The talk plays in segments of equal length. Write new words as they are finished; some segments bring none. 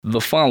The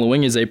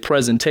following is a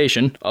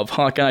presentation of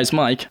Hawkeyes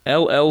Mike,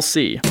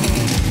 LLC.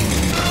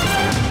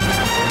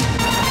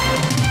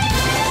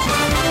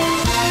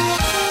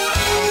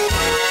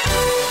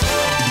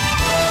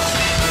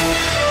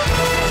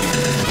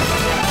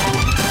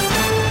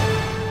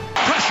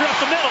 Pressure up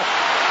the middle.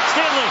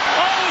 Stanley,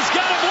 oh, he's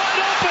got him wide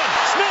open.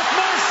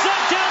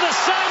 Smith-Marsette down the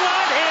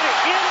sideline and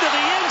into the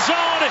end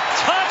zone.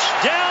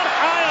 Touchdown,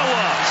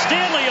 Iowa.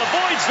 Stanley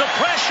avoids the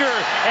pressure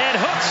and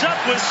hooks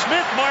up with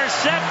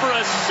Smith-Marsette for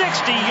a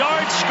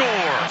 60-yard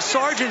score.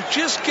 Sargent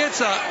just gets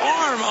an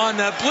arm on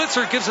that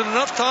blitzer, gives it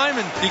enough time,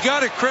 and you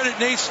got to credit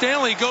Nate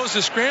Stanley. He goes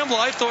to scramble.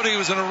 I thought he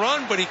was going to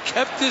run, but he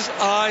kept his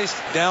eyes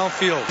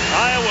downfield.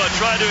 Iowa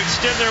tried to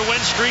extend their win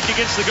streak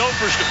against the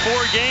Gophers to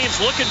 4 games,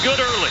 looking good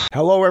early.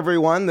 Hello,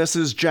 everyone. This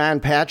is John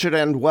Patchett,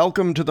 and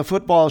welcome to the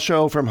football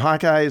show from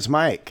Hawkeyes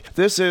Mike.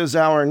 This is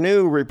our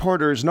new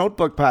Reporter's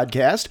Notebook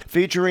podcast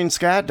featuring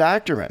Scott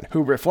Docterman,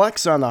 who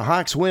reflects on the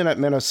Hawks' win at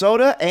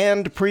Minnesota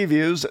and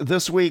previews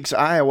this week's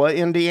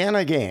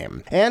Iowa-Indiana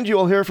game. And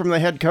you'll hear from the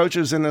head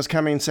coaches in this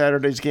coming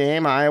Saturday's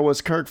game,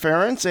 Iowa's Kirk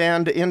Ferentz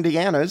and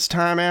Indiana's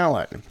Tom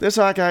Allen. This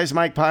Hawkeyes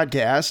Mike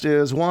podcast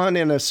is one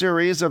in a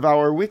series of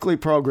our weekly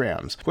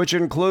programs, which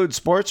include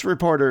sports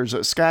reporters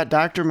Scott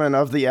Docterman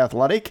of The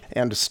Athletic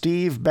and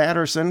Steve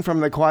Batterson from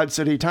the Quad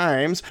City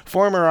Times,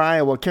 former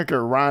Iowa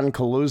kicker Ron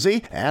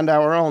Coluzzi, and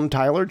our own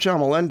Tyler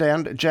Chummeland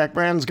and Jack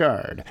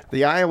Bransgard.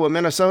 The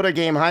Iowa-Minnesota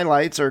game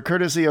highlights are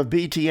courtesy of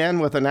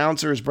BTN with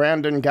announcers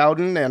Brandon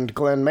Gowden and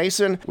Glenn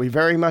Mason. We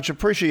very much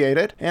appreciate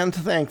it and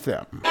thank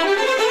them.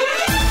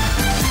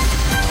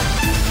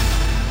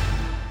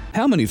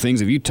 How many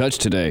things have you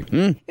touched today?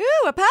 Ooh,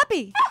 a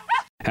puppy.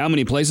 How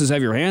many places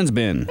have your hands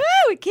been?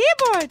 Ooh, a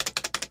keyboard.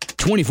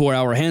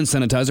 24-hour hand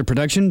sanitizer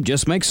protection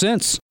just makes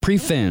sense.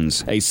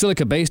 Prefens, a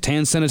silica-based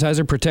hand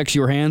sanitizer, protects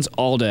your hands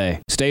all day.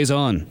 Stays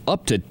on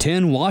up to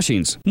 10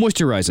 washings.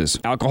 Moisturizes,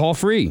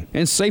 alcohol-free,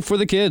 and safe for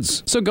the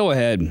kids. So go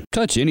ahead,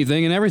 touch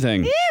anything and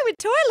everything. Ew, a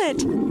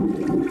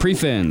toilet.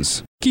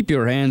 Prefens, keep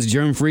your hands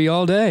germ-free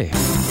all day.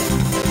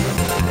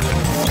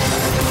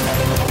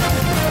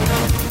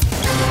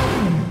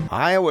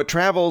 Iowa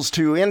travels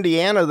to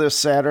Indiana this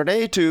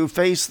Saturday to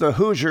face the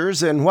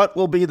Hoosiers in what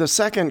will be the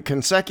second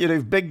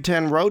consecutive Big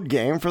Ten road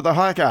game for the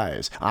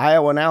Hawkeyes.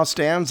 Iowa now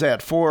stands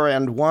at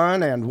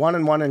 4-1 and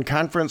 1-1 in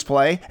conference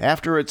play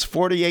after its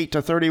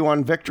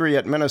 48-31 victory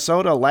at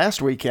Minnesota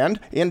last weekend.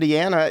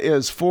 Indiana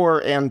is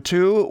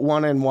 4-2,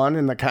 1-1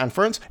 in the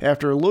conference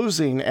after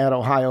losing at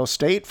Ohio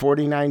State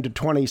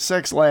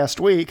 49-26 last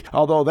week,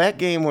 although that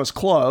game was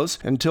close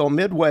until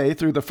midway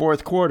through the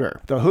fourth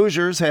quarter. The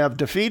Hoosiers have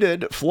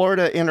defeated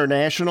Florida International,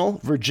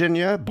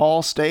 Virginia,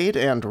 Ball State,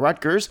 and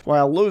Rutgers,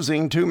 while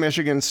losing to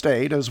Michigan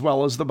State as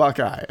well as the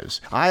Buckeyes.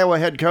 Iowa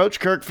head coach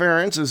Kirk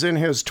Ferentz is in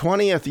his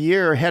 20th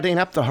year heading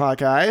up the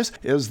Hawkeyes,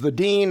 is the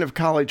dean of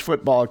college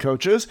football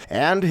coaches,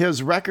 and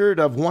his record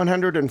of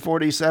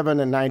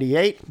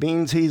 147-98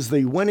 means he's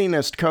the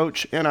winningest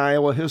coach in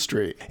Iowa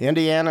history.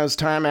 Indiana's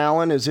Tom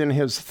Allen is in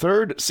his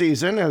third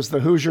season as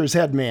the Hoosiers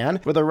head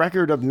man with a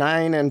record of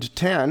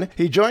 9-10.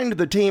 He joined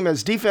the team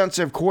as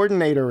defensive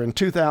coordinator in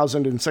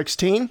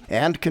 2016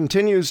 and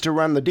continues to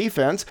run the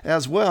defense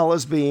as well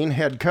as being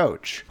head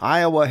coach.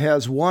 Iowa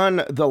has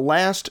won the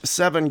last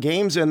 7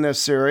 games in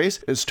this series,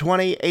 is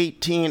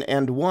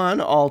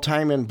 20-18-1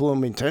 all-time in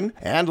Bloomington,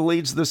 and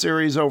leads the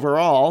series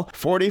overall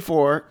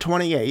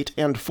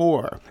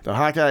 44-28-4. The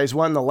Hawkeyes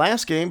won the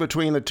last game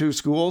between the two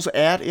schools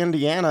at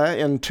Indiana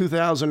in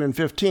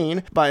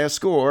 2015 by a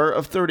score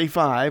of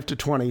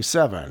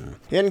 35-27.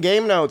 In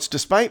game notes,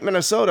 despite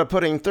Minnesota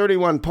putting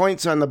 31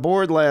 points on the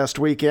board last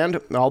weekend,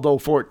 although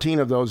 14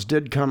 of those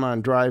did come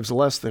on drives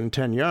less than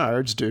 10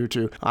 yards due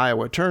to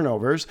Iowa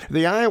turnovers,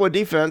 the Iowa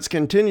defense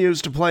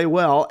continues to play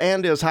well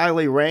and is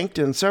highly ranked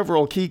in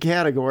several key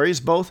categories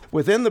both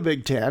within the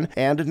Big Ten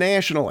and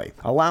nationally.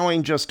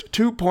 Allowing just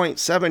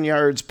 2.7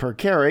 yards per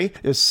carry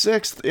is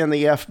 6th in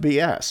the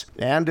FBS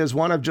and is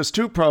one of just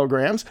 2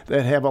 programs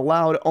that have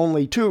allowed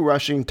only 2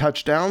 rushing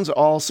touchdowns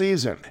all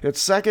season. It's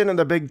second in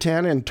the Big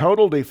Ten in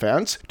total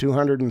defense,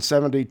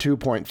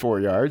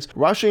 272.4 yards,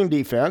 rushing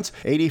defense,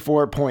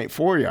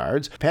 84.4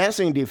 yards,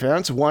 passing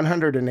defense,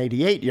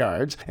 188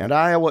 yards, and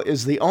Iowa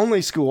is the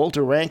only school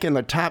to rank in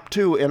the top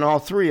 2 in all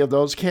 3 of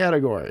those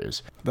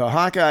categories. The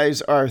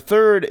Hawkeyes are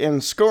third in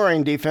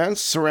scoring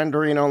defense,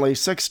 surrendering only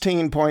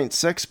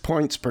 16.6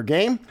 points per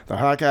game. The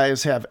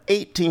Hawkeyes have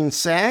 18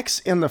 sacks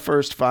in the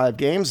first 5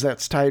 games.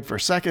 That's tied for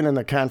second in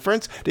the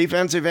conference.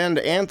 Defensive end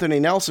Anthony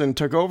Nelson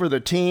took over the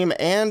team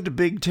and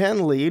Big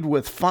Ten lead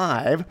with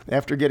 5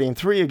 after getting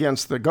 3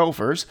 against the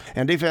Gophers,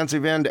 and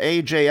defensive end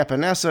A.J.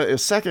 Epinesa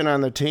is second on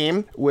the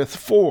team with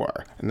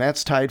 4, and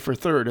that's tied for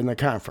for third in the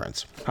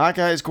conference.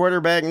 Hawkeyes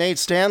quarterback Nate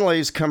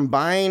Stanley's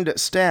combined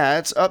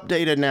stats,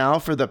 updated now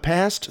for the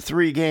past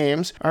 3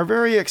 games, are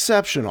very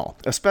exceptional,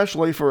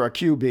 especially for a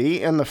QB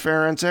in the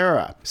Ferentz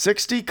era.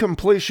 60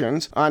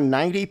 completions on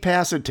 90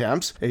 pass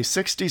attempts, a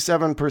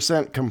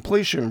 67%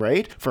 completion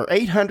rate for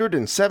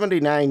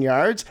 879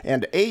 yards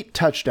and 8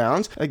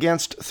 touchdowns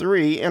against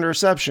 3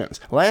 interceptions.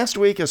 Last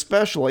week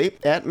especially,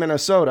 at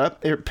Minnesota,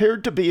 it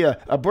appeared to be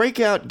a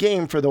breakout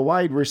game for the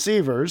wide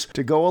receivers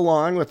to go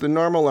along with the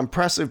normal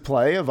impressive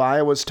play of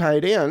Iowa's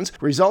tight ends,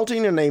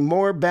 resulting in a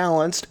more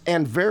balanced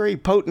and very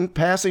potent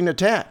passing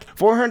attack.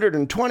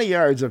 420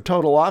 yards of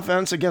total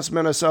offense against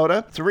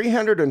Minnesota,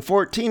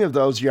 314 of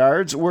those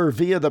yards were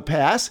via the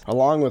pass,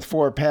 along with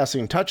 4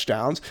 passing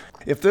touchdowns.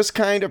 If this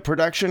kind of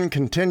production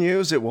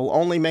continues, it will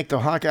only make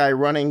the Hawkeye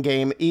running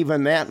game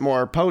even that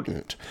more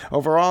potent.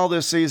 Overall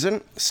this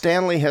season,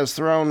 Stanley has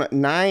thrown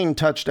 9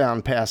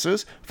 touchdown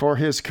passes. For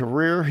his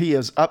career, he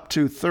is up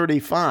to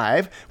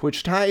 35,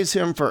 which ties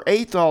him for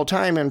 8th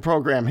all-time in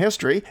program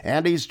history,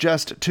 and he's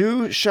just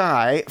 2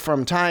 shy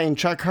from tying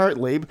Chuck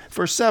Hartlieb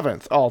for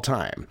 7th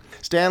all-time.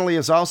 Stanley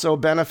has also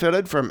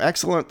benefited from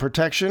excellent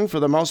protection for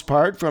the most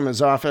part from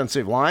his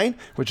offensive line,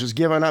 which has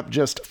given up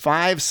just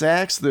 5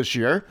 sacks this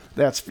year.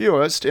 That's fewest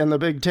in the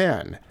Big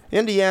Ten.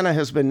 Indiana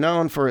has been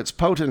known for its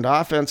potent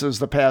offenses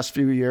the past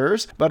few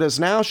years, but is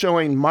now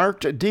showing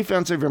marked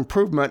defensive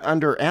improvement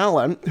under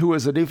Allen, who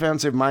is a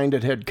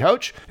defensive-minded head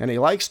coach, and he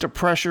likes to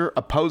pressure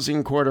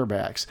opposing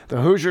quarterbacks.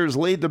 The Hoosiers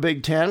lead the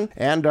Big Ten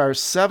and are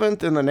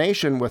 7th in the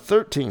nation with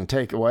 13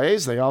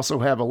 takeaways. They also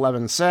have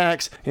 11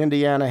 sacks.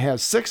 Indiana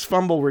has 6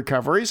 fumble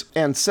recoveries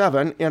and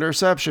 7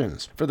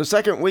 interceptions. For the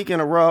second week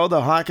in a row,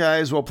 the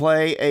Hawkeyes will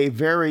play a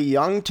very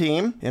young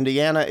team.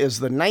 Indiana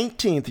is the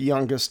 19th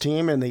youngest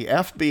team in the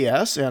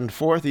FBS and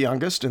 4th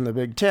youngest in the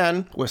Big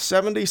Ten, with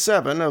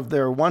 77 of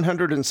their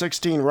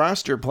 116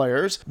 roster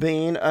players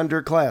being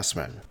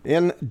underclassmen.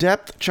 In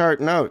depth chart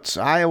notes,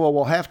 Iowa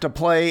will have to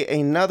play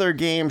another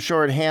game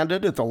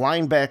shorthanded at the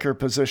linebacker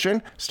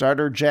position.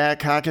 Starter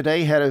Jack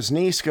Hockaday had his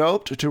knee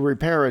scoped to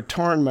repair a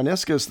torn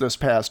meniscus this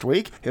past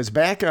week. His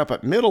backup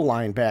at middle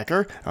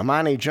linebacker,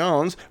 Amani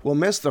Jones, will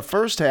miss the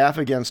first half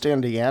against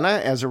Indiana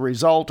as a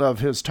result of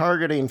his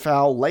targeting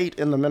foul late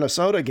in the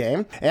Minnesota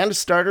game, and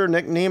starter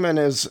Nick Niemann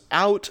is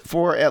out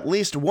for at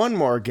least one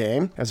more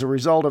game as a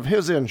result of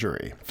his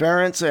injury.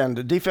 Ferentz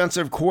and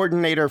defensive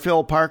coordinator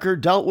Phil Parker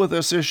dealt with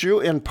this issue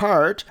in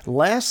part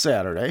last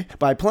Saturday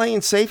by playing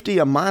safety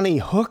Amani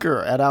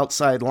Hooker at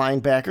outside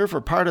linebacker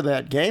for part of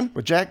that game,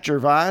 with Jack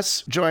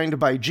Gervais joined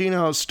by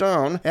Geno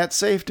Stone at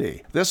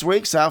safety. This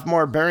week,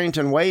 sophomore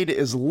Barrington Wade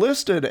is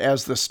listed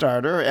as the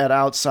starter at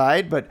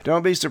outside, but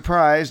don't be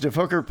surprised if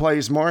Hooker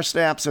plays more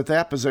snaps at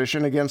that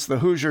position against the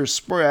Hoosiers'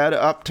 spread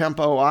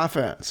up-tempo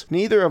offense.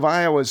 Neither of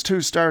Iowa's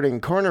 2 starting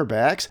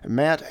cornerbacks,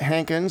 Matt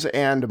Hankins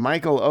and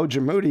Michael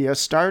Ojemudia,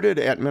 started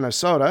at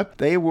Minnesota.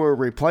 They were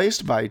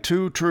replaced by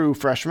 2 true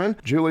freshmen,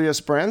 Julius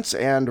Brents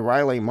and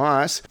Riley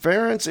Moss.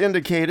 Ferentz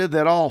indicated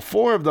that all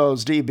 4 of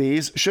those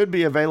DBs should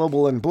be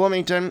available in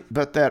Bloomington,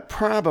 but that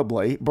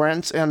probably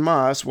Brents and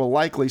Moss will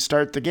likely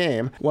start the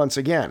game once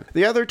again.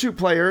 The other 2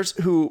 players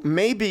who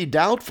may be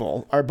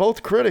doubtful are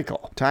both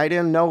critical. Tight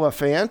end Noah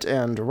Fant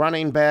and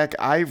running back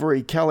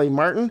Ivory Kelly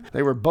Martin.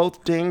 They were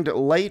both dinged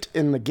late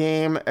in the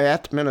game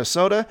at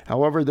Minnesota.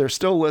 However, they're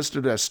still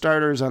listed as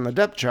starters on the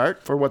depth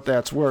chart for what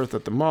that's worth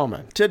at the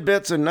moment.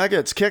 Tidbits and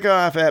Nuggets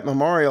kickoff at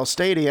Memorial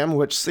Stadium,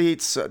 which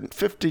seats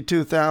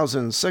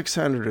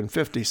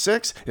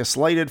 52,656, is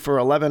slated for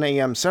 11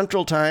 a.m.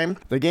 Central Time.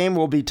 The game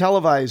will be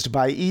televised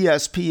by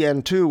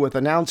ESPN2 with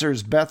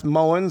announcers Beth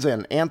Mowins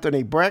and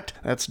Anthony Brecht.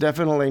 That's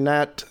definitely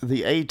not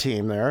the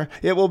A-team there.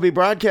 It will be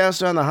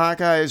broadcast on the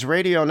Hawkeyes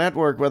radio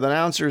network with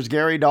announcers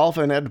Gary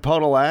Dolphin, Ed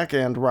Podolak,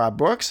 and Rob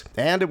Brooks,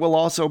 and it will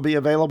also be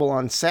available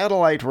on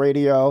satellite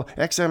radio,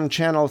 XM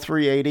Channel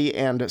 380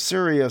 and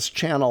Sirius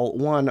Channel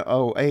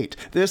 108.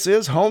 This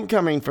is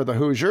homecoming for the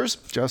Hoosiers,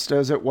 just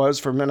as it was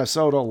for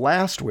Minnesota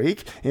last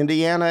week.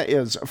 Indiana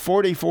is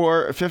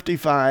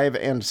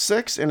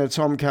 44-55-6 in its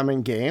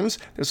homecoming games.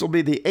 This will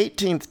be the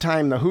 18th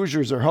time the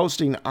Hoosiers are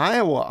hosting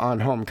Iowa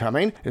on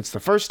homecoming. It's the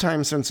first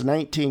time since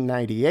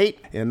 1998.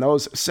 In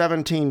those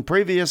 17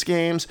 previous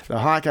games, the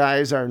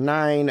Hawkeyes are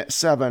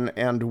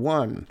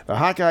 9-7-1. The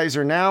Hawkeyes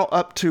are now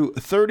up to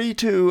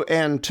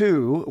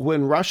 32-2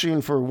 when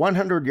rushing for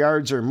 100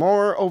 yards or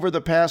more over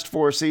the past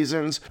 4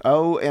 seasons,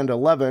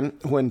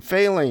 0-11 when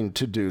failing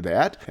to do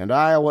that, and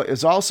Iowa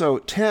is also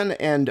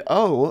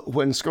 10-0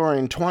 when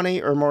scoring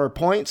 20 or more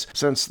points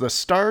since the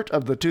start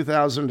of the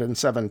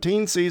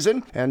 2017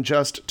 season, and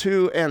just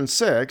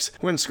 2-6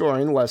 when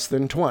scoring less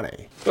than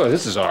 20. Oh,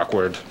 this is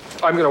awkward.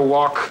 I'm gonna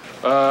walk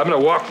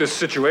this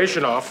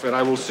situation off, and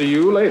I will see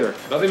you later.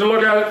 Nothing to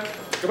look at.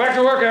 Go back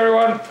to work,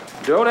 everyone.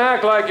 Don't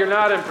act like you're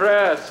not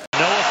impressed.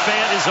 Noah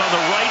Fant is on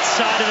the right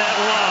side of that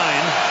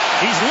line.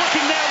 He's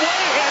looking that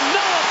way, and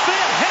Noah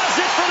Fant has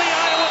it for the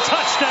Iowa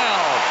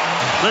touchdown.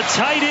 The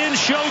tight end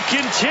show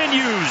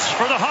continues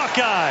for the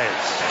Hawkeyes.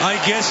 I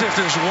guess if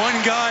there's one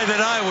guy that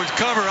I would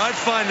cover, I'd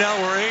find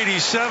out where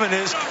 87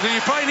 is.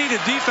 You probably need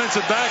a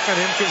defensive back on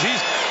him because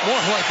he's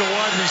more like a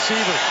wide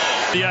receiver.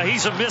 Yeah,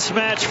 he's a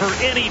mismatch for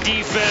any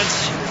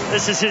defense.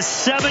 This is his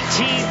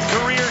 17th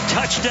career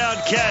touchdown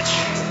catch.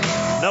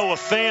 Noah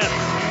Fant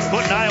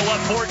putting Iowa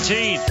up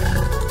 14.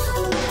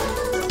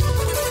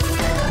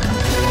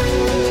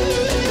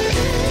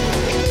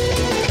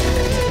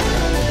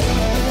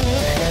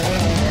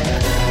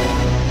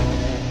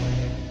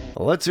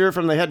 Let's hear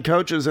from the head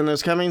coaches in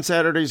this coming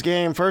Saturday's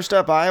game. First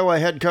up, Iowa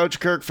head coach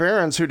Kirk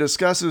Ferentz, who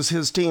discusses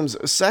his team's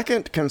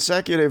second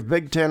consecutive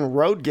Big Ten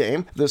road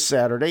game this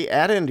Saturday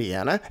at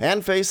Indiana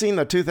and facing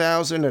the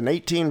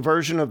 2018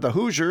 version of the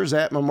Hoosiers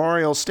at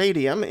Memorial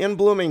Stadium in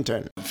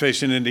Bloomington.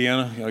 Facing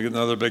Indiana, get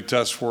another big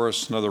test for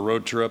us, another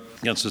road trip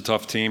against a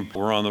tough team.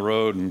 We're on the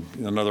road and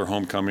another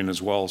homecoming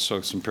as well, so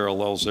some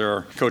parallels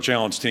there. Coach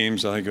Allen's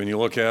teams, I think when you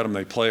look at them,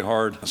 they play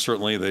hard.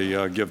 Certainly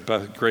they give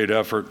great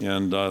effort,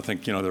 and I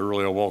think they're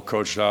really a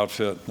well-coached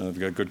outfit. They've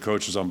got good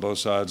coaches on both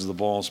sides of the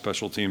ball,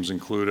 special teams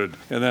included.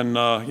 And then,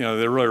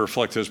 they really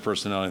reflect his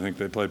personality. I think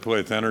they play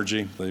with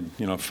energy. They,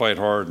 fight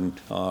hard and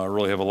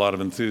really have a lot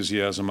of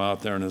enthusiasm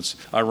out there. And it's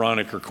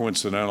ironic or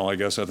coincidental, I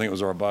guess. I think it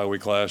was our bye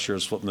week last year,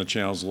 flipping the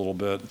channels a little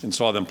bit, and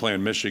saw them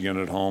playing Michigan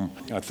at home.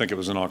 I think it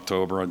was in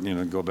October.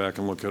 Go back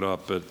and look it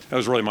up. But that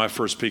was really my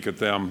first peek at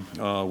them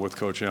with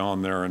Coach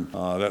Allen there. And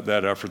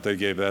that effort they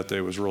gave that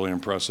day was really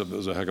impressive. It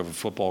was a heck of a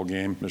football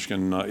game.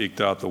 Michigan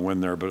eked out the win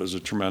there, but it was a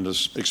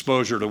tremendous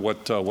exposure to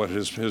what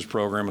his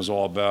program is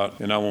all about.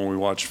 And now when we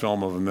watch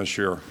film of him this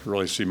year,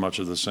 really see much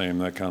of the same,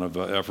 that kind of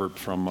effort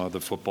from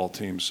the football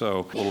team.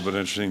 So a little bit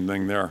interesting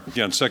thing there.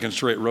 Again, second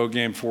straight road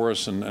game for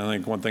us. And I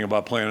think one thing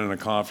about playing in a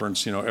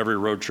conference, every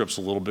road trip's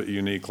a little bit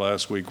unique.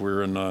 Last week we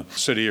were in the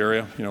city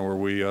area, where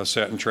we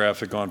sat in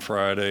traffic on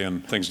Friday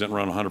and things didn't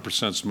run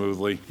 100%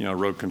 smoothly.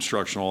 Road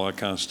construction, all that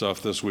kind of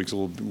stuff. This week's a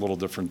little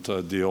different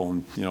deal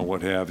and,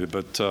 what have you.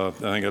 But I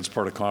think that's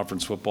part of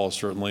conference football,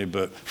 certainly.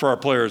 But for our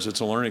players, it's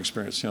a learning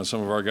experience.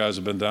 Some of our guys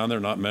have been down there,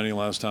 not many.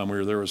 Last time we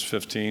were there was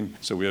 15.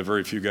 So we have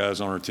very few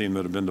guys on our team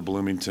that have been to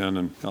Bloomington.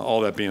 And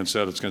all that being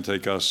said, it's going to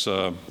take us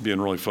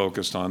being really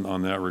focused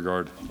on that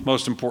regard.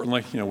 Most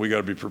importantly, we got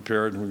to be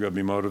prepared. We've got to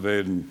be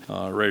motivated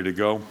and ready to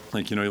go. I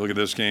think, you look at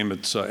this game,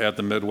 it's at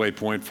the midway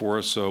point for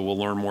us. So we'll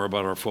learn more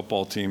about our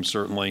football team,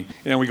 certainly.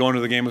 And we go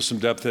into the game with some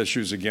depth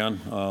issues again,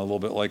 a little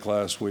bit like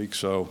last week.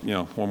 So,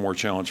 one more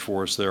challenge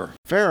for us there.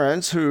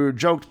 Ferentz, who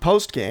joked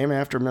post-game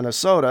after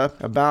Minnesota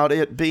about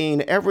it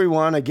being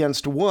everyone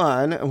against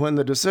one when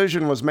the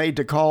decision was made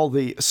to call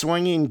the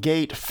swinging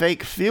gate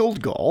fake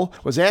field goal,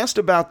 was asked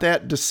about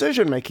that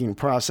decision-making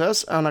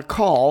process on a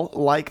call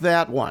like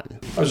that one.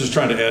 I was just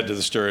trying to add to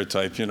the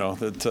stereotype,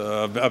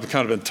 that I've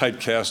kind of been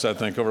typecast, I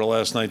think, over the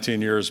last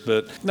 19 years.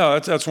 But no,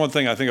 that's one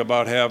thing I think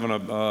about having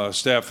a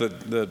staff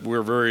that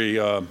we're very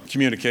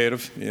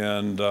communicative,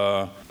 and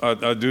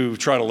I do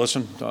try to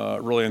listen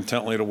really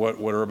intently to what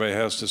everybody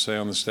has to say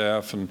on the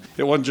staff. And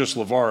it wasn't just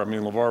LeVar. I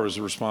mean, LeVar was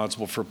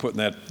responsible for putting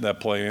that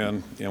play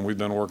in, and we've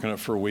been working it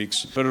for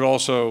weeks. But it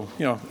also,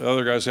 the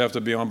other guys have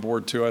to be on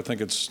board too. I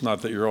think it's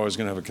not that you're always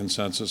going to have a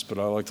consensus, but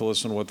I like to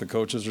listen to what the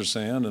coaches are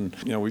saying, and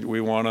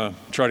we want to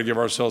try to give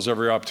ourselves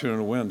every opportunity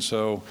to win.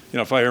 So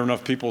if I hear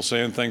enough people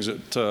saying things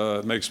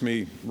that makes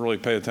me really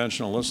pay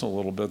attention and listen a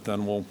little bit,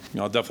 then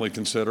I'll definitely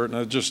consider it.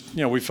 And it just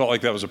we felt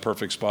like that was a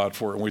perfect spot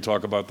for it, and we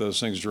talk about those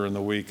things during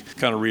the week,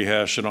 kind of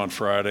rehash it on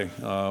Friday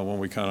when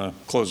we kind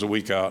of close the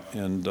week out.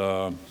 And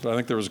but I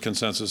think there was a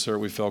consensus there.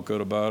 We felt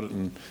good about it,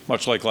 and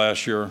much like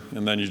last year.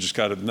 And then you just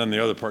got to. And then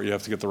the other part, you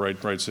have to get the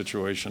right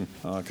situation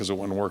because it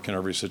wouldn't work in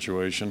every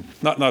situation.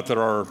 Not that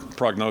our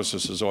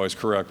prognosis is always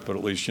correct, but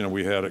at least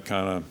we had it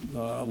kind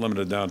of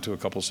limited down to a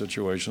couple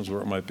situations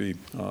where it might be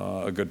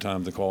a good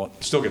time to call it.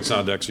 Still get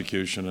sound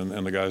execution,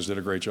 and the guys did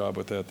a great job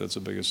with that. That's the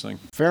biggest thing.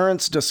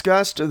 Ferentz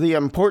discussed the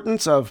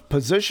importance of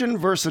position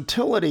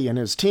versatility in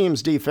his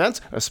team's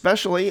defense,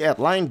 especially at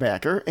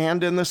linebacker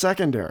and in the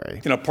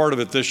secondary. Part of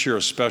it this year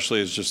especially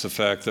is just the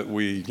fact that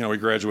we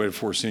graduated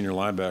 4 senior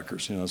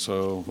linebackers.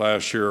 So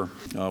last year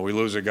we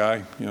lose a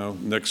guy.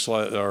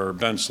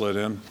 Ben slid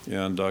in,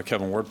 and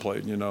Kevin Ward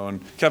played.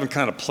 And Kevin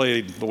kind of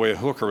played the way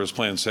Hooker was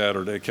playing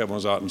Saturday. Kevin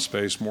was out in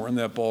space more in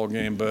that ball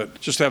game, but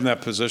just having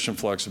that position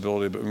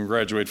flexibility. But we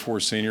graduate 4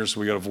 seniors, so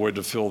we got a void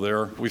to fill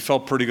there. We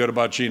felt pretty good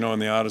about Gino in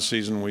the out of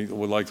season. We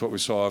liked what we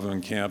saw of him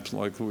in camp,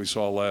 like what we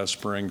saw last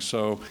spring.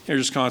 So you're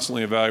just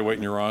constantly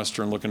evaluating your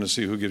roster and looking to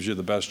see who gives you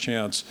the best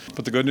chance.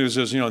 But the good news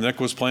is, Nick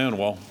was playing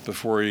well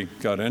before he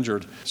got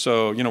injured.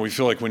 So, we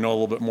feel like we know a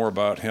little bit more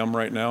about him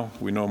right now.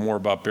 We know know more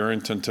about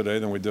Barrington today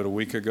than we did a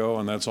week ago,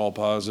 and that's all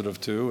positive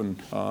too.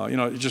 And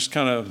you just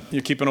kind of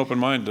you keep an open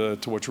mind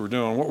to what we're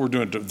doing. What we're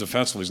doing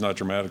defensively is not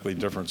dramatically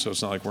different, so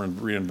it's not like we're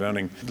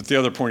reinventing. But the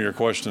other point of your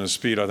question is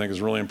speed. I think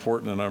is really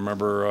important, and I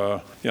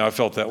remember I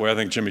felt that way. I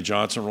think Jimmy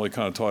Johnson really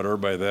kind of taught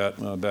everybody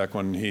that back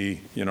when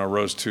he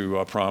rose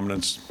to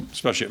prominence,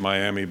 especially at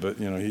Miami. But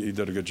he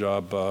did a good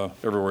job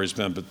everywhere he's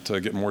been. But to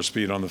get more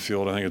speed on the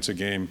field, I think it's a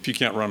game. If you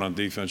can't run on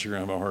defense, you're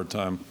going to have a hard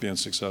time being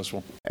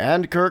successful.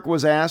 And Kirk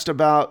was asked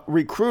about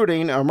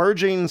recruiting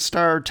emerging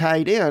star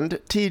tight end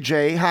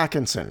T.J.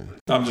 Hockenson.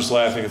 I'm just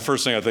laughing. The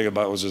first thing I think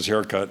about was his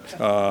haircut.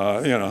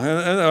 And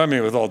I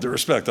mean, with all due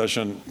respect, I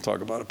shouldn't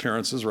talk about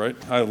appearances, right?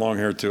 I had long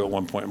hair too at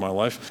one point in my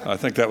life. I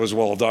think that was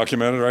well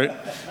documented,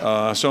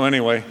 right? So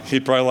anyway,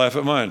 he'd probably laugh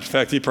at mine. In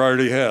fact, he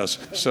probably has.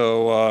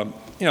 So,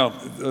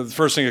 the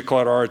first thing that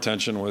caught our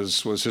attention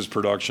was his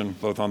production,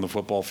 both on the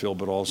football field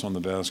but also on the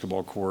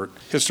basketball court.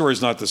 His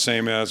story's not the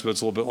same but it's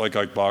a little bit like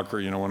Ike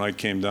Bacher. When Ike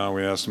came down,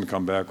 we asked him to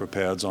come back with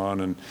pads on,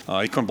 and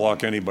he couldn't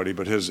block anybody,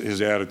 but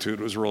his attitude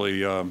was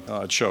really,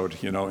 it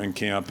showed, in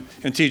camp.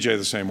 And TJ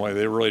the same way.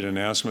 They really didn't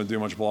ask him to do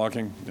much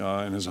blocking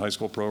in his high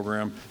school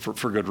program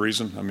for good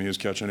reason. I mean, he was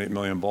catching 8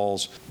 million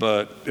balls,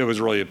 but it was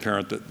really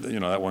apparent that, that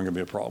wasn't going to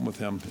be a problem with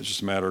him. It's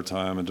just a matter of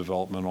time and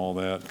development and all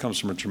that. Comes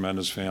from a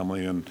tremendous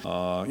family, and,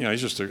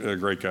 he's just a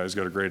great guy. He's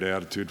got a great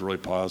attitude, really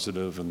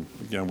positive, and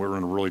again, we're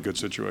in a really good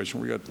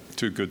situation. We got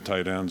 2 good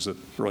tight ends that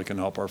really can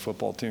help our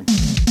football team.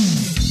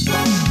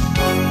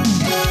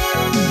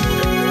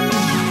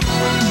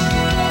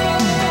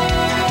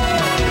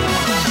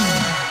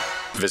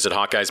 Visit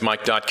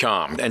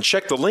HawkeyesMike.com and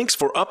check the links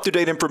for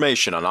up-to-date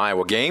information on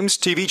Iowa games,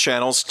 TV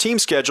channels, team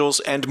schedules,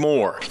 and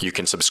more. You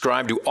can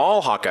subscribe to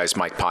all Hawkeyes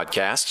Mike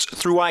podcasts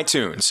through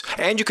iTunes,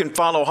 and you can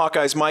follow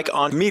Hawkeyes Mike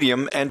on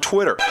Medium and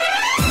Twitter.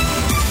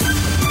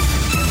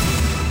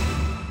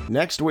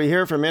 Next, we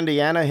hear from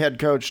Indiana head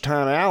coach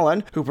Tom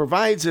Allen, who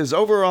provides his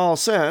overall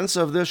sense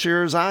of this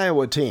year's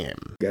Iowa team.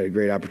 Got a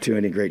great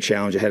opportunity, great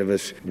challenge ahead of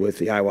us with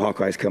the Iowa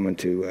Hawkeyes coming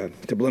to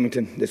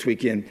Bloomington this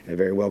weekend. A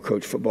very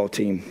well-coached football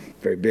team,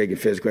 very big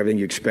and physical, everything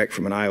you expect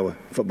from an Iowa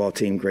football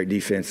team. Great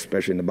defense,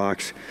 especially in the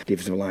box.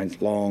 Defensive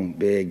line's long,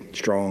 big,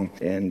 strong,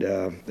 and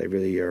they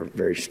really are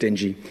very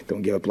stingy.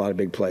 Don't give up a lot of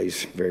big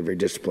plays. Very, very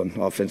disciplined.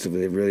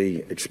 Offensively, they've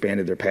really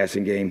expanded their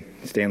passing game.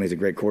 Stanley's a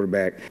great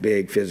quarterback,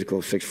 big,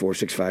 physical, 6'4",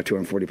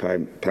 6'5",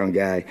 245-pound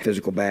guy.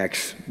 Physical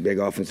backs, big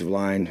offensive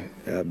line,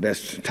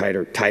 best tight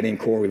end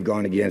core we've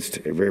gone against.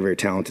 Very, very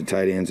talented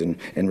tight ends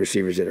and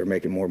receivers that are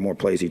making more and more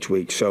plays each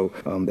week. So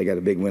they got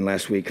a big win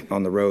last week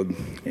on the road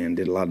and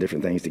did a lot of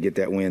different things to get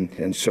that win.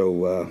 And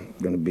so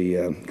going to be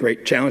a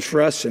great challenge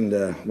for us, and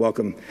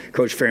welcome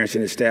Coach Ferentz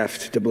and his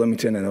staff to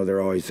Bloomington. I know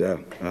they're always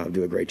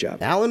do a great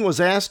job. Allen was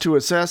asked to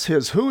assess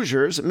his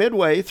Hoosiers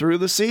midway through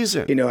the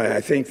season. I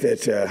think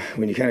that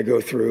when you kind of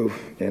go through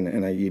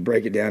and you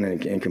break it down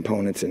in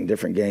components and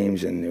different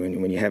games, and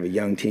when you have a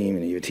young team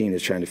and you have a team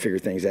that's trying to figure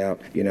things out,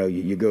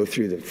 you go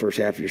through the first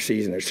half of your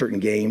season. There's certain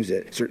games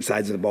that certain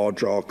sides of the ball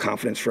draw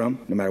confidence from,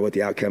 no matter what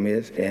the outcome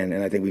is. And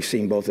I think we've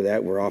seen both of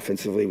that. Where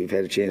offensively, we've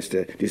had a chance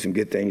to do some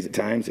good things at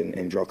times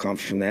and draw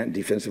confidence from that. And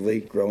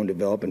defensively, grow and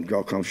develop and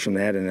draw confidence from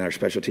that. And our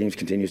special teams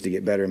continues to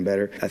get better and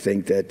better. I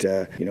think that,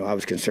 I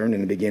was concerned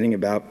in the beginning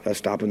about us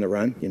stopping the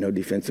run,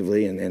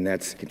 defensively. And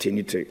that's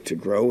continued to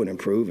grow and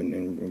improve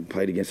and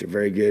played against a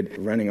very good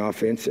running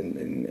offense.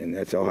 And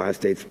that's Ohio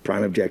State's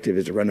prime objective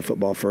is to run the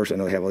football first. I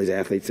know they have all these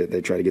athletes that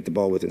they try to get the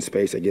ball within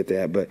space. I get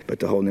that. But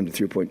to hold them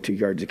to 3.2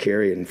 yards a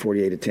carry and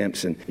 48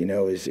 attempts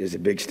is a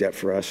big step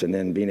for us. And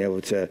then being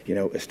able to,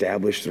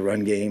 establish the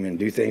run game and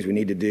do things we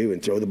need to do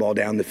and throw the ball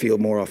down the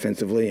field more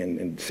offensively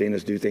and seeing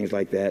us do things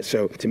like that.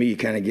 So to me, you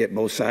kind of get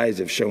both sides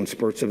have shown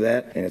spurts of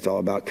that. And it's all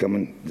about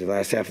the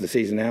last half of the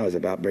season now is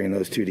about bringing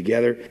those two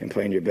together and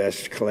playing your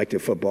best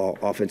collective football,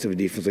 offensively,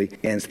 defensively,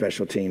 and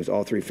special teams,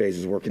 all three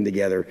phases working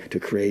together to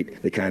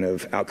create the kind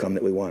of outcome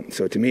that we want.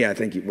 So to me, I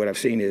think what I've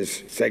seen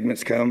is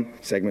segments come,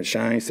 segments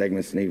shine,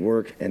 segments need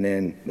work, and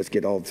then let's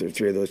get all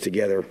three of those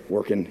together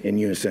working in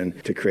unison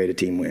to create a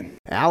team win.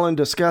 Allen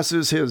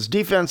discusses his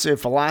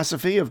defensive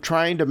philosophy of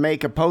trying to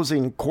make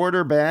opposing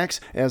quarterbacks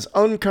as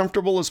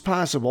uncomfortable as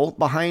possible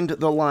behind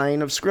the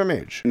line of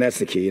scrimmage. And that's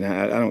the key. And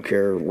I don't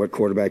care what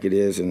quarterback it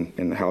is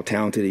and how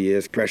talented he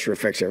is. Pressure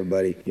affects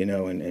everybody,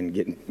 and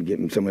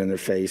getting someone in their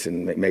face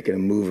and making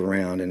them move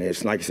around. And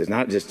it's like I said,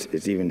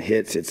 it's even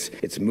hits,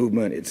 it's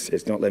movement, it's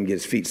don't let him get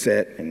his feet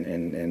set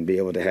and be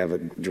able to have a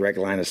direct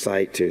line of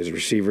sight to his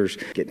receivers,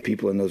 getting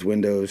people in those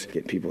windows,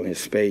 getting people in his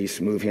space,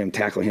 move him,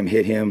 tackle him,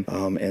 hit him.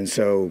 And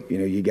so,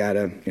 you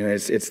gotta,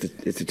 it's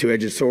the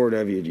two-edged sword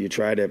of you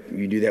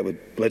do that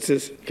with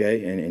blitzes,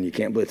 okay, and you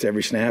can't blitz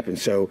every snap, and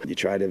so you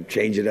try to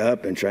change it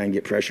up and try and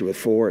get pressure with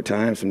 4 at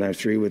times, sometimes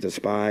 3 with a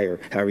spy, or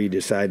however you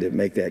decide to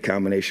make that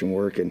combination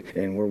work.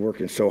 And we're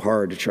working so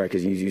hard to try,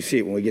 because you see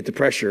it when we get the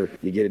pressure,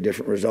 you get a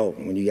different result.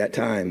 When you got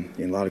time,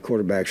 and a lot of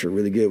quarterbacks are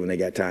really good when they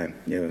got time,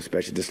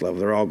 especially at this level.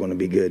 They're all going to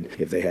be good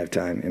if they have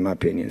time, in my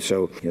opinion.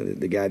 So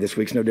the guy this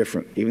week's no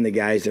different. Even the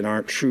guys that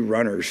aren't true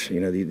runners,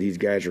 these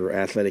guys are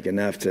athletic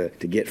enough to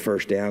get first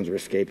first downs or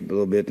escape a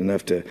little bit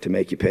enough to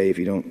make you pay if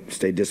you don't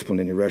stay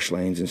disciplined in your rush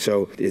lanes. And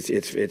so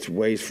it's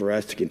ways for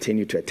us to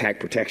continue to attack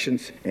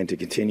protections and to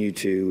continue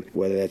to,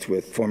 whether that's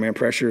with four-man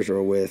pressures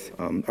or with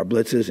our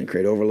blitzes and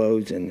create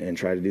overloads and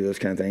try to do those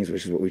kind of things,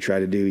 which is what we try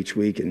to do each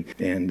week and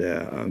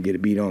get a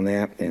beat on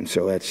that. And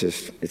so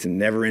it's a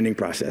never-ending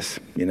process,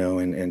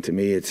 and to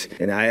me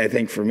I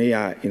think for me,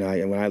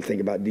 when I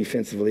think about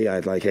defensively, I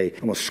like, hey,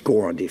 I'm going to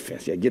score on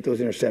defense. Yeah, get those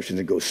interceptions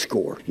and go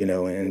score,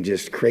 and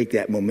just create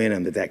that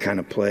momentum that kind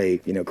of play,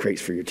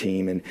 creates for your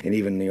team. And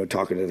even,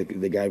 talking to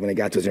the guy when they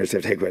got those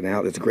interceptions, hey, right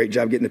now, it's a great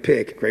job getting the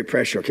pick, great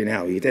pressure. Okay,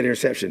 now you get that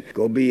interception.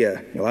 Go be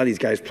a lot of these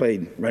guys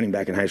played running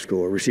back in high school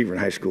or receiver in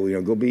high school.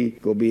 Go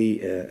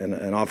be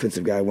an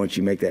offensive guy once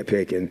you make that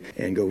pick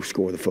and go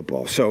score the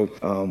football. So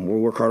we'll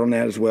work hard on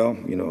that as well.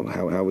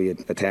 How we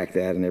attack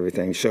that and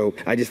everything. So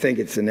I just think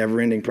it's a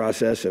never-ending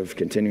process of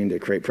continuing to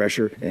create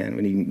pressure, and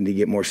we need to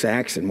get more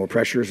sacks and more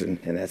pressures, and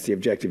that's the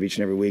objective each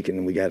and every week.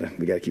 And we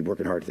gotta keep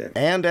working hard at that.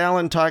 And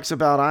Allen talks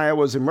about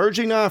Iowa's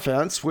emerging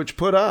offense, which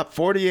put up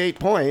 48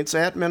 points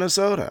at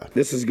Minnesota.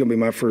 This is going to be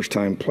my first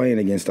time playing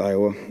against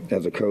Iowa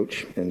as a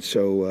coach, and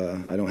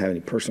so I don't have any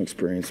personal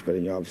experience, but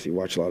you obviously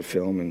watch a lot of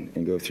film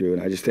and go through.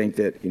 And I just think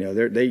that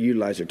they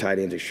utilize their tight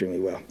ends extremely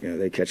well.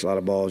 They catch a lot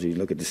of balls. You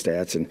look at the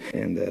stats,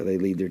 and they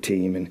lead their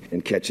team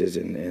in catches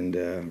and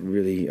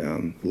really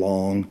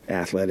long,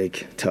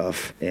 athletic,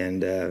 tough,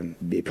 and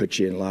they put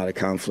you in a lot of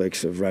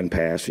conflicts of run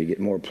pass. So you get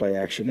more play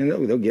action, and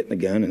they'll get in the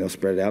gun and they'll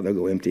spread it out. They'll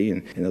go empty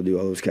and they'll do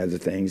all those kinds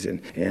of things.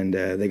 And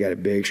they got a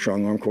big,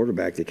 strong arm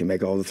quarterback that can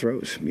make all the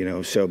throws.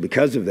 So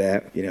because of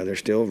that, they're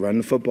still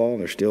running the football.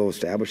 They're still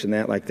establishing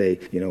that like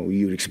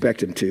you would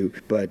expect them to.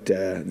 But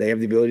they have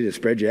the ability to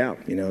spread you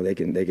out. They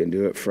can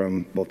do it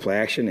from both play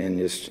action and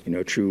just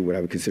true what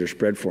I would consider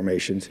spread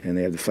formations. And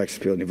they have the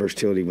flexibility and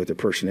versatility with their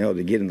personnel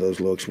to get into those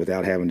looks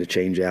without having to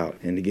change out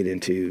and to get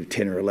into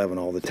 10 or 11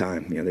 all the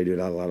time. They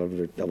do a lot of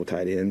their double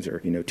tight ends or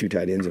two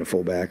tight ends and a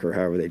fullback or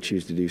however they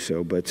choose to do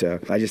so. But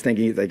I just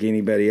think like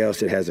anybody else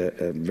that has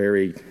a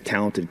very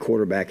talented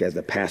quarterback as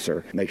a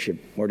passer makes you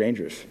more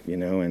dangerous.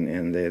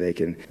 And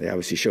they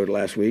obviously showed it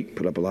last week,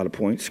 put up a lot of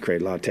points,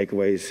 created a lot of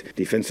takeaways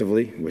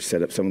defensively, which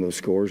set up some of those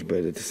scores.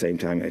 But at the same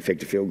time, they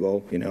faked a field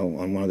goal,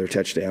 on one of their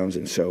touchdowns.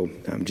 And so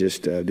I'm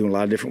just doing a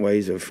lot of different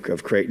ways of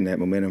creating that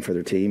momentum for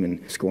their team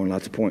and scoring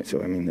lots of points. So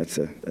that's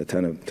a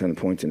ton of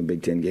points in a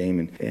Big Ten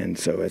game, and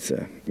so it's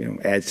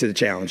adds to the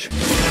challenge.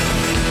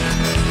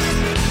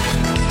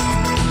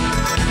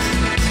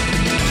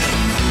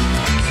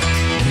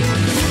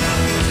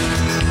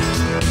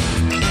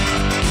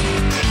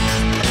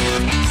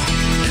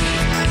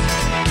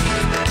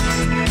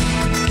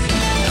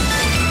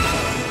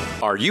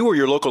 Are you or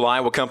your local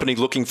Iowa company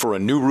looking for a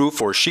new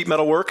roof or sheet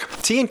metal work?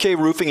 T&K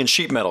Roofing and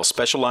Sheet Metal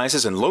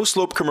specializes in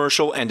low-slope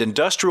commercial and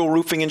industrial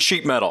roofing and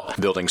sheet metal.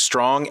 Building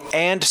strong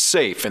and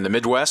safe in the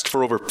Midwest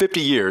for over 50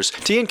 years,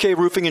 T&K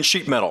Roofing and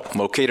Sheet Metal,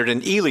 located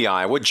in Ely,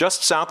 Iowa,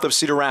 just south of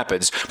Cedar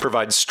Rapids,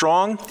 provides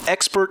strong,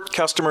 expert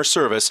customer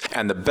service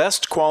and the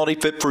best quality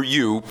fit for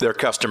you, their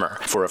customer.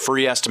 For a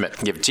free estimate,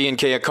 give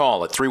T&K a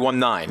call at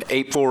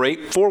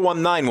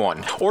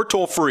 319-848-4191 or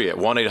toll free at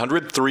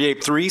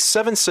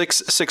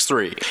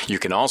 1-800-383-7663.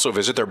 You can also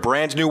visit their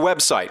brand new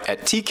website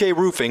at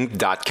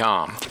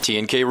tkroofing.com.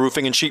 T&K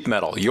Roofing and Sheet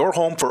Metal, your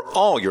home for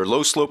all your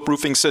low slope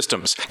roofing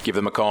systems. Give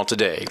them a call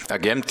today.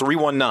 Again,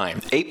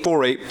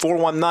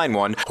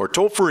 319-848-4191 or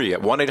toll free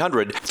at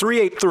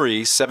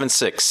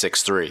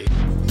 1-800-383-7663.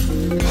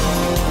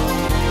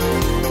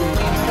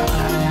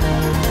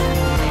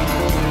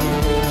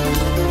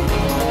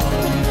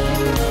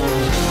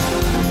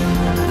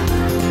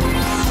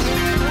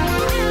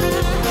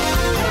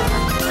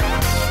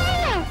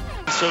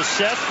 So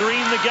Seth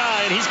Green, the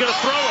guy, and he's going to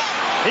throw it.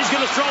 He's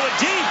going to throw it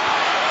deep.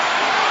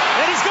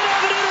 And he's going to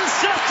have it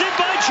intercepted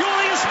by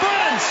Julius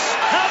Brents.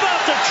 How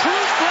about the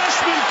true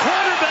freshman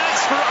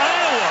quarterbacks for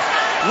Iowa?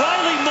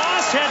 Riley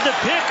Moss had the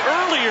pick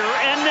earlier,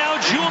 and now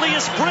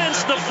Julius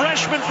Brents, the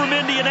freshman from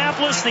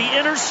Indianapolis, the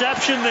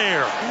interception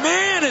there.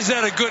 Man, is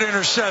that a good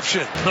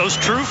interception. Those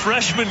true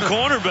freshman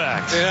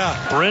cornerbacks. Yeah.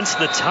 Brents,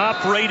 the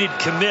top-rated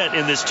commit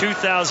in this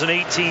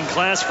 2018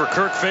 class for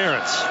Kirk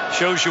Ferentz.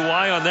 Shows you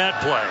why on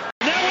that play.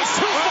 It's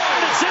too far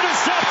and it's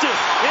intercepted.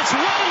 It's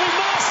Riley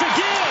Moss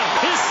again.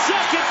 His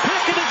second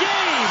pick of the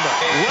game.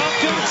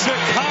 Welcome to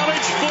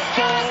college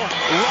football,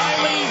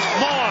 Riley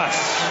Moss.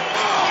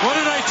 What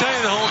did I tell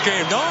you the whole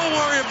game? Don't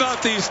worry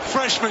about these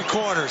freshman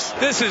corners.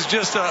 This is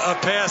just a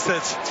pass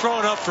that's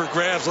thrown up for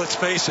grabs, let's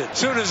face it. As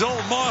soon as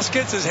old Moss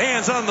gets his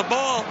hands on the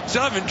ball, so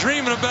I've been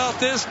dreaming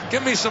about this.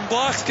 Give me some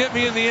blocks, get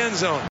me in the end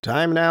zone.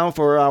 Time now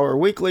for our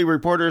weekly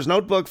Reporter's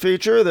Notebook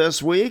feature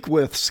this week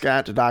with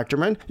Scott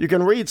Docterman. You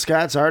can read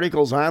Scott's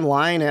articles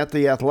online at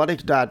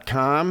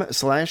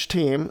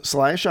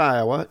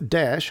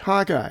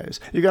theathletic.com/team/Iowa-Hawkeyes.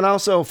 You can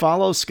also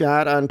follow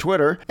Scott on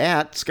Twitter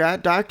at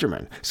Scott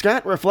Docterman.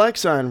 Scott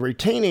reflects on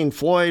retaining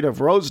Floyd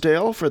of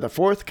Rosedale for the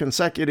fourth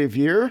consecutive consecutive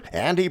year,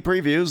 and he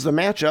previews the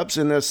matchups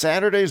in this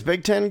Saturday's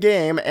Big Ten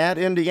game at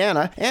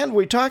Indiana, and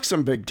we talk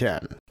some Big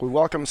Ten. We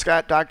welcome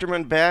Scott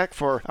Docterman back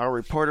for our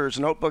Reporter's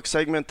Notebook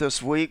segment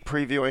this week,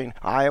 previewing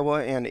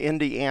Iowa and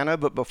Indiana.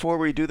 But before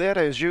we do that,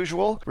 as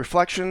usual,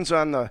 reflections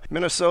on the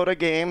Minnesota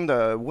game,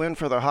 the win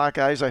for the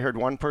Hawkeyes. I heard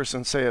one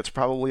person say it's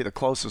probably the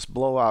closest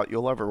blowout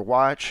you'll ever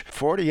watch.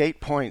 48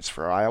 points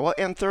for Iowa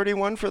and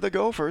 31 for the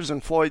Gophers,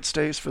 and Floyd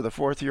stays for the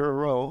fourth year in a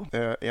row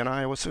in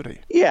Iowa City.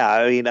 Yeah,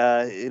 I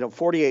mean,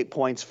 48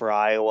 points for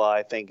Iowa,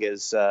 I think,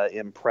 is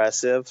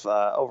impressive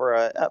over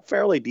a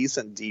fairly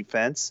decent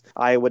defense.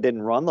 Iowa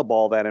didn't run the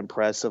ball that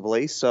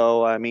impressively,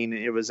 so I mean,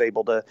 it was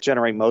able to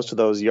generate most of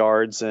those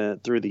yards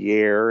through the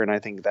air, and I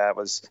think that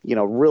was,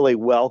 really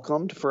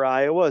welcomed for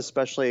Iowa,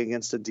 especially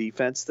against a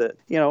defense that,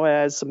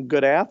 has some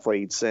good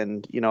athletes.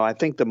 And, I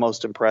think the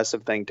most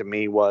impressive thing to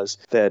me was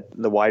that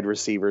the wide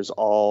receivers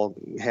all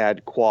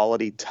had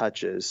quality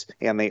touches,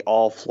 and they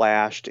all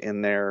flashed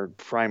in their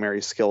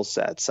primary skill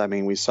sets. I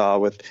mean, we saw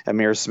with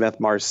Ihmir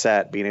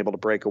Smith-Marsette being able to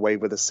break away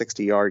with a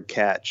 60-yard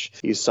catch.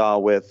 You saw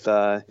with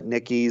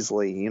Nick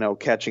Easley,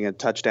 catching a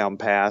touchdown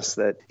pass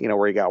that,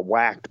 where he got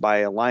whacked by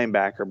a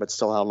linebacker but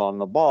still held on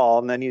the ball.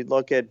 And then you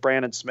look at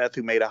Brandon Smith,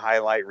 who made a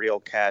highlight reel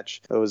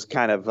catch. It was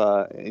kind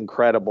of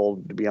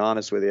incredible, to be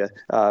honest with you,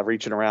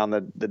 reaching around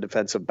the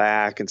defensive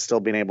back and still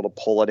being able to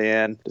pull it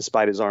in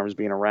despite his arms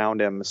being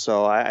around him.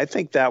 So I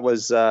think that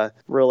was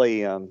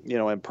really,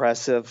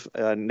 impressive.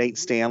 Nate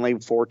Stanley,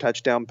 4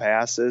 touchdown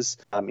passes,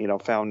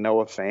 found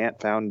Noah Fant,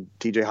 found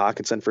TJ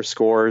Hawkinson for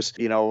scores,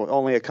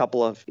 only a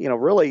couple of,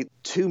 really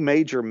 2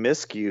 major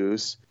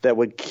miscues that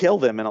would kill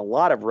them in a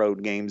lot of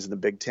road games in the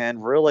Big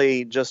Ten,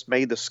 really just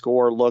made the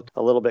score look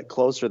a little bit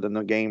closer than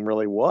the game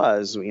really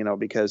was,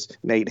 because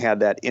Nate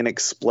had that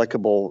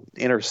inexplicable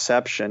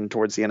interception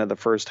towards the end of the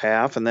first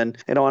half. And then,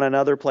 on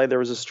another play, there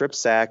was a strip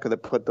sack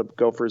that put the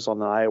Gophers on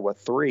the Iowa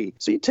 3.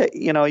 So you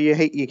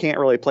can't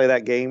really play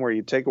that game where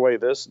you take away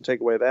this and take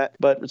away that.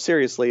 But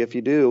seriously, if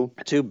you do,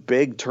 2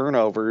 big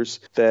turnovers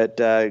that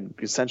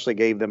essentially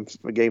gave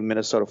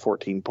Minnesota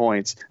 14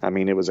 points, I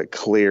mean, it was a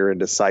clear and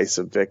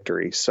decisive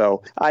victory.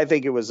 So I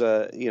think it was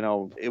a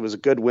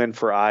good win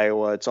for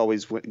Iowa. It's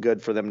always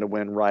good for them to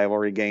win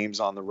rivalry games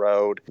on the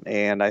road.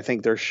 And I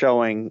think they're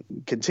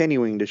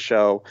continuing to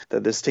show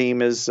that this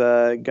team is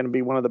going to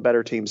be one of the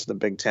better teams in the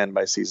Big Ten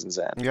by season's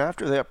end. Yeah,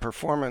 after that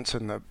performance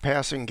in the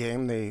passing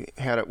game, they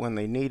had it when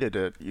they needed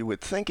it. You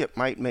would think it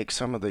might make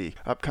some of the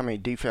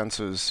upcoming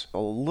defenses a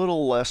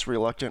little less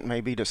reluctant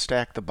maybe to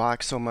stack the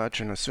box so much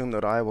and assume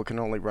that Iowa can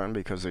only run,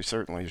 because they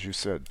certainly, as you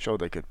said, showed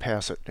they could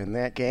pass it in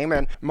that game.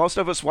 And most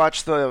of us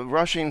watch the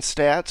rushing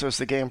stats as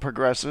the game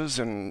progresses,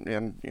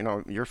 and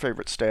your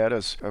favorite stat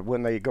is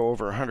when they go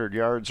over 100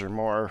 yards or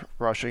more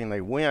rushing,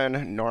 they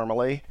win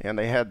normally, and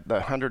they had the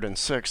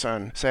 106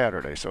 on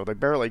Saturday, so they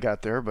barely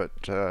got there, but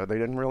they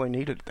didn't really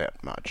need it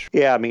that much.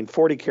 Yeah, I mean,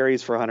 40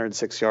 carries for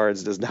 106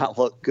 yards does not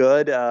look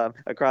good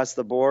across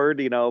the board,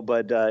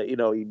 but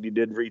you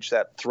did reach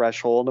that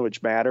threshold,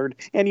 which mattered,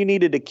 and you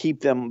needed to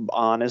keep them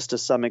honest to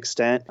some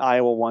extent.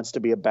 Iowa wants to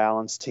be a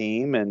balanced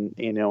team, and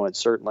it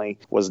certainly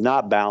was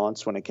not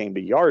balanced when it came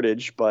to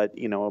yardage, but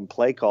in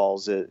play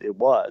calls it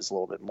was a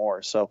little bit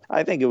more. So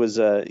I think it was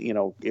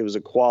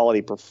a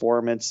quality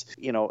performance.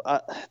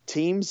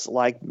 Teams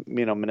like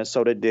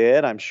Minnesota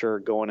did, I'm sure,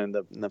 going in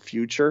the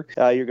future,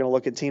 you're going to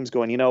look at teams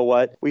going, you know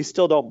what, we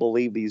still don't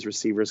believe these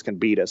receivers can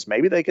beat us.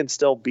 Maybe they can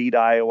still beat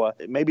Iowa.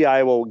 Maybe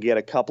Iowa will get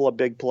a couple of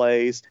big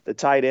plays. The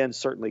tight end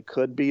certainly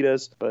could beat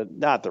us, but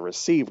not the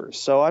receivers.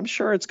 So I'm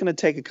sure it's going to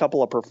take a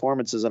couple of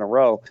performances in a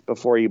row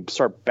before you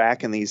start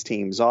backing these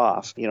teams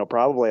off,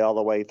 probably all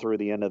the way through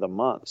the end of the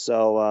month.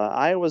 So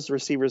Iowa's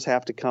receivers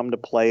have to come to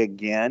play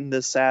again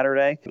this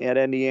Saturday at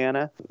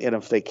Indiana. And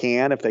if they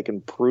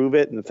can prove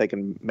it, and if they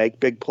can make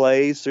big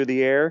plays through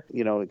the air,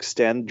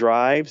 extend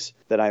drives,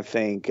 then I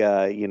think,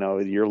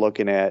 you're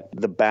looking at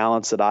the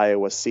balance that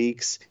Iowa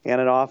seeks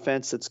and an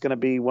offense that's going to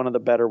be one of the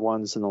better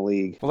ones in the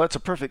league. Well, that's a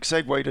perfect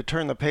segue to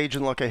turn the page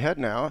and look ahead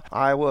now.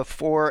 Iowa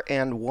 4-1,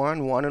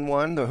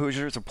 1-1. The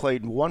Hoosiers have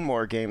played one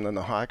more game than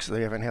the Hawks.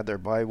 They haven't had their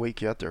bye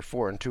week yet. They're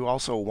 4-2,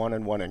 also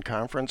 1-1 in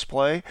conference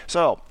play.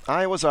 So,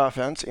 Iowa's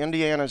offense,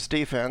 Indiana's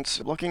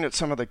defense. Looking at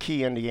some of the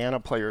key Indiana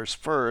players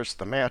first,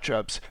 the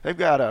matchups, they've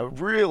got a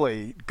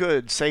really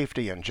good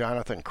safety in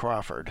Jonathan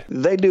Crawford.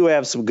 They do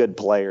have some good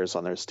players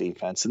on their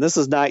defense, and this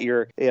is not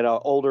your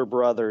older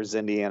brother's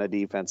Indiana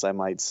defense, I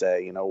might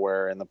say.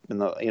 Where in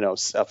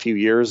the a few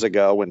years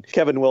ago when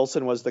Kevin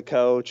Wilson was the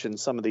coach, and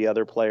some of the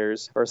other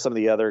players or some of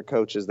the other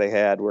coaches they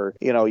had were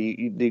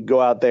you go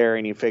out there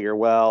and you figure,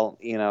 well,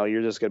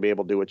 you're just going to be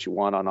able to do what you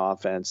want on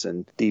offense,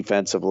 and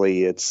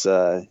defensively it's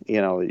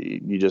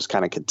you just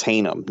kind of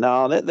contain them.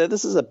 No,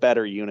 this is a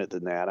better unit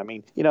than that. I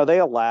mean, they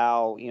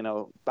allow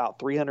about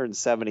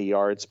 370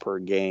 yards per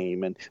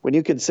game, and when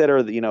you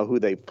consider who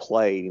they've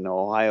played,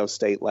 Ohio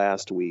State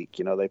last week,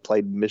 they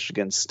played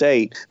Michigan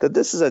State, that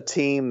this is a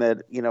team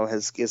that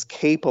is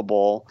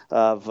capable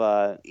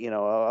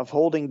of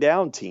holding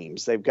down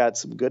teams. They've got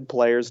some good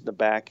players in the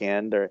back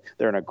end.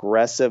 They're an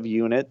aggressive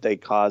unit. They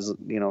cause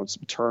some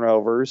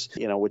turnovers,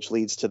 which which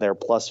leads to their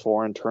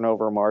 +4 in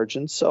turnover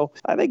margin. So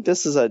I think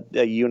this is a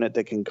unit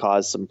that can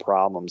cause some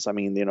problems. I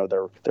mean,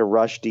 their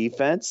rush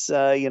defense,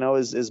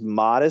 is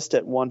modest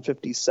at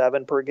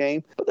 157 per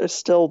game, but they're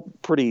still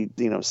pretty,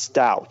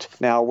 stout.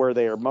 Now, where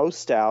they are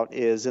most stout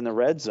is in the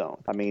red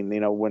zone. I mean,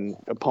 when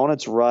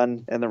opponents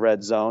run in the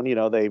red zone,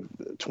 they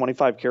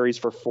 25 carries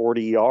for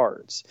 40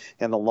 yards,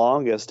 and the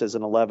longest is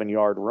an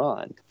 11-yard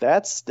run.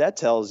 That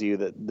tells you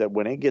that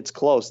when it gets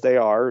close, they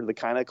are the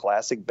kind of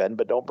classic bend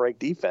but don't break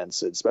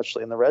defense,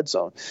 especially in the red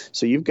zone.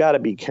 So you've got to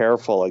be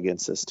careful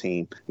against this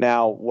team.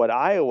 Now, what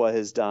Iowa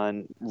has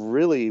done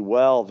really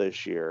well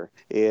this year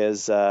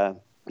is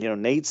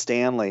Nate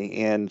Stanley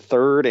in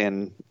third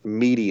and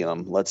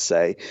medium, let's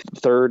say,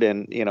 third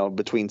and,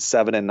 between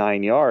 7 and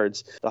 9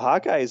 yards. The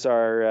Hawkeyes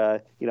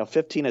are,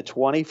 15 to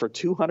 20 for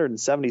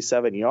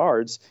 277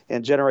 yards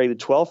and generated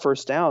 12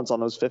 first downs on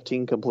those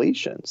 15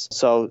 completions.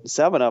 So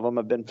 7 of them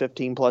have been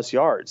 15 plus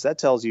yards. That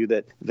tells you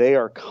that they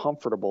are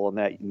comfortable in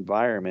that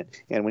environment.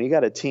 And when you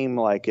got a team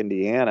like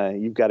Indiana,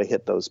 you've got to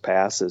hit those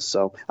passes.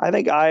 So I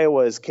think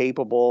Iowa is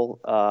capable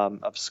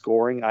of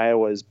scoring.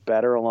 Iowa is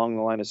better along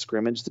the line of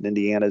scrimmage than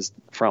Indiana's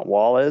front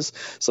wall is.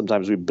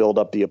 Sometimes we build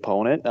up the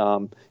opponent.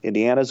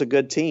 Indiana's a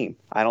good team.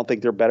 I don't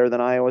think they're better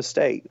than Iowa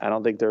State. I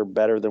don't think they're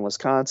better than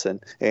Wisconsin.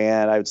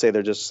 And I would say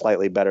they're just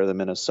slightly better than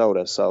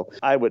Minnesota. So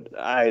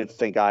I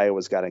think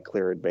Iowa's got a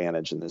clear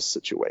advantage in this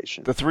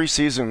situation. The 3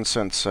 seasons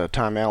since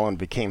Tom Allen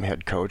became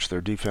head coach, their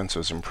defense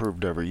has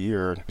improved every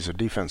year. He's a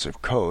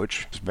defensive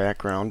coach, his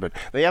background, but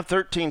they have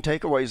 13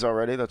 takeaways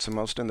already. That's the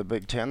most in the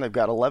Big Ten. They've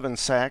got 11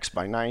 sacks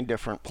by 9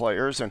 different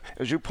players. And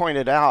as you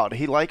pointed out,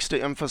 he likes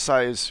to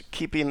emphasize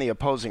keeping the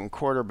opposing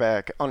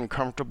quarterback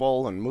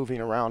uncomfortable and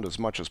moving around as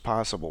much as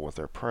possible with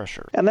their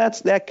pressure. And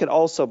that could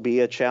also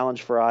be a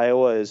challenge for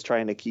Iowa, is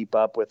trying to keep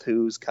up with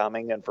who's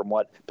coming and from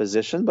what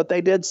position. But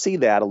they did see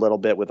that a little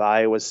bit with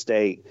Iowa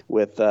State,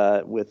 with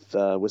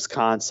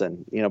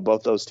Wisconsin.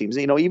 Both those teams.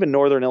 Even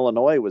Northern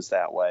Illinois was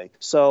that way.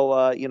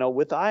 So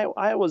with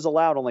Iowa's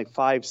allowed only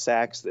 5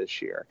 sacks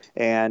this year,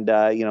 and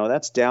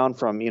that's down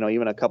from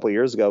even a couple of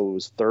years ago it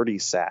was 30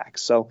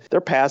 sacks. So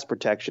their pass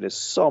protection is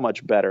so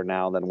much better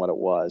now than what it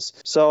was.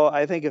 So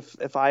I think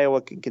if Iowa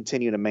can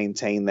continue to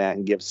maintain that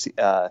and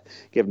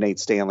give Nate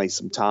Stanley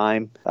some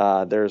time,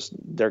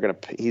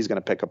 he's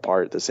gonna pick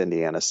apart this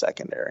Indiana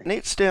secondary.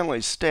 Nate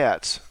Stanley's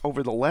stats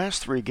over the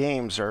last 3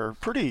 games are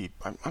pretty,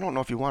 I don't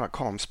know if you want to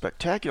call them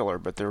spectacular,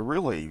 but they're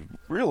really,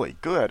 really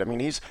good. I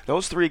mean,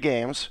 those 3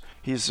 games,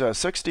 he's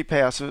 60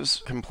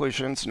 passes,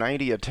 completions,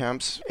 90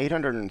 attempts,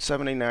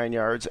 879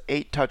 yards,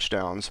 8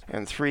 touchdowns,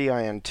 and 3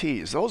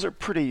 INTs. Those are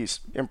pretty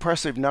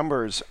impressive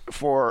numbers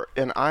for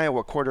an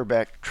Iowa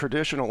quarterback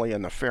traditionally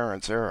in the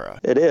Ferentz era.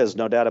 It is,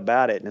 no doubt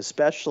about it, and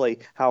especially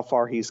how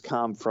far he's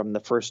come from the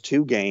first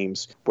 2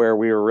 games where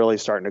we were really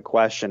starting to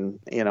question,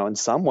 in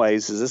some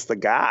ways, is this the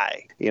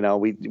guy?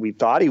 We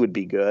thought he would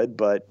be good,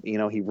 but,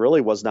 he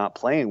really was not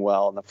playing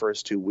well in the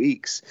first 2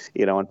 weeks.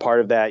 And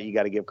part of that, you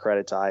got to give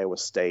credit to Iowa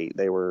State.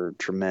 They were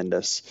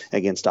tremendous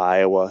against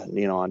Iowa,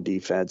 on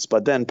defense.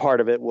 But then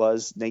part of it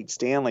was Nate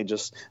Stanley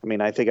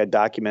I think I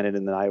documented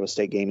in the Iowa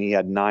State game, he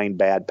had 9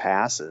 bad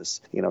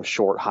passes,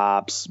 short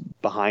hops,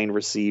 behind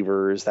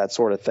receivers, that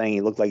sort of thing.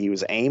 He looked like he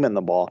was aiming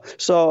the ball.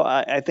 So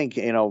I think,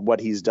 what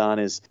he's done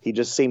is he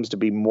just seems to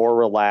be more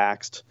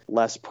relaxed,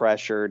 less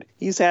pressured.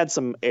 He's had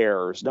some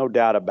errors, no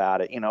doubt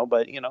about it,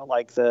 but,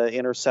 like the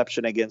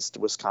interception against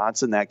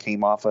Wisconsin, that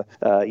came off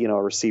a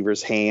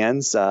receiver's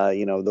hands.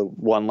 The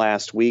one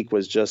last week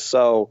was just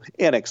so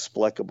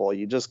inexplicable.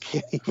 You just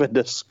can't even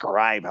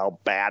describe how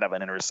bad of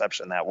an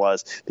interception that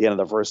was at the end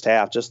of the first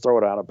half. Just throw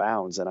it out of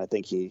bounds. And I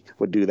think he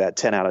would do that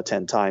 10 out of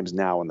 10 times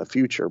now in the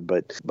future.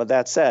 But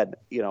that said,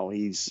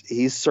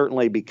 he's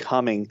certainly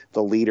becoming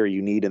the leader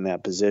you need in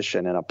that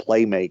position and a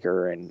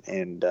playmaker.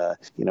 And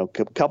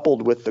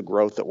coupled with the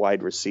growth at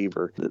wide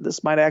receiver,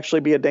 this might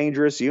actually be a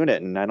dangerous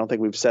unit. And I don't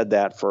think we've said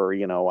that for,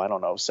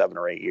 7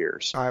 or 8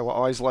 years. Iowa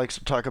always likes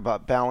to talk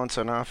about balance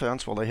on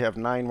offense. Well, they have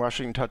 9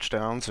 rushing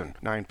touchdowns and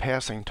 9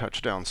 passing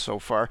touchdowns so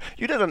far.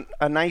 You did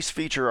a nice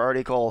feature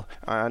article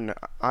on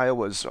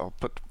Iowa's, I'll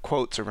put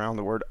quotes around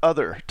the word,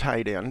 other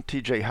tight end,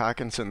 TJ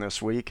Hockenson,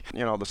 this week. The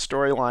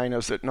storyline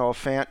is that Noah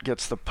Fant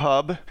gets the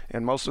pub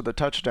and most of the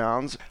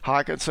touchdowns.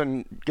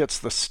 Hockenson gets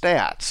the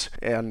stats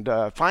and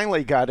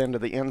finally got into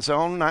the end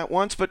zone, not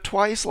once but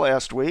twice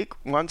last week.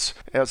 Once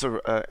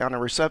on a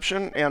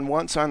reception and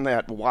once on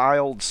that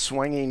wild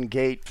swinging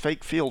gate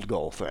fake field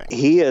goal thing.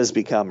 He has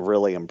become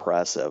really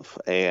impressive,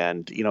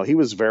 and he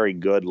was very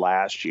good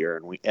last year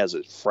and as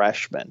a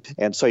freshman,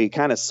 and so you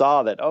kind of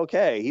saw that,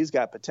 okay, he's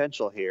got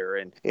potential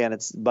here,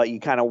 but you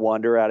kind of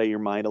wonder out of your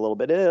mind a little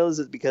bit, is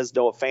it because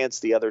Noah Fant's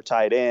the other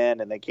tight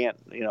end and they can't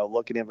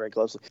look at him very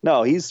closely?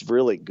 No, he's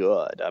really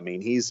good. I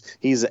mean, he's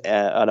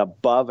an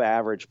above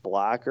average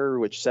blocker,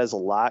 which says a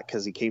lot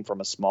because he came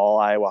from a small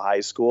Iowa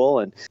high school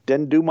and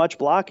didn't do much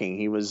blocking.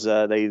 He was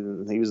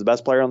he was the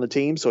best player on the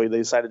team, so they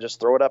decided to just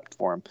throw it up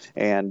for him,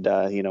 and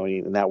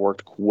and that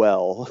worked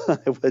well.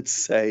 I would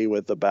say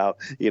with about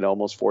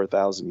almost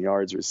 4,000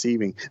 yards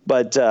receiving,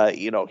 but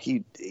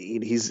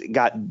he's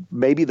got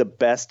maybe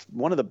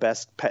one of the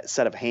best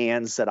set of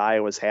hands that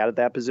Iowa's had at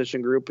that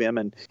position group. Him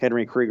and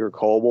Henry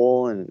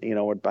Krieger-Coble, and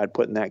I'd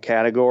put in that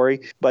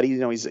category. But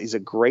he's a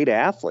great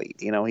athlete.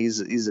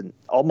 He's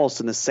almost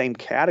in the same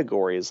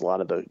category as a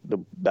lot of the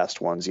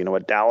best ones. A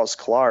Dallas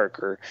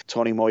Clark or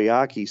Tony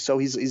Moyaki. So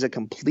he's a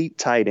complete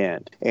tight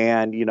end,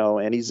 and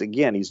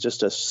he's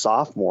just a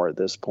sophomore at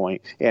this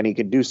point, and he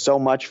can do so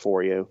much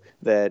for you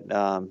that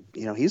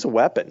he's a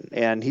weapon,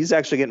 and he's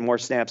actually getting more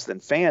snaps than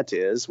Fant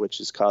is, which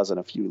is causing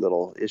a few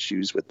little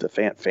issues with the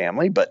Fant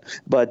family. But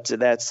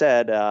that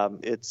said,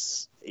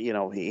 it's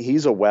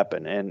he's a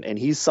weapon, and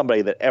he's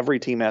somebody that every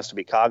team has to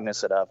be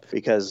cognizant of,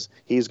 because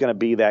he's going to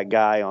be that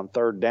guy on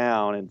third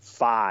down and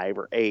 5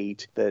 or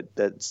 8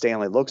 that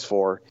Stanley looks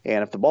for.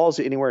 And if the ball's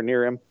anywhere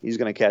near him, he's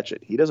going to catch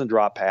it. He doesn't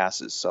drop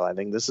passes. So I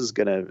think this is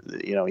going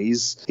to,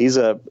 he's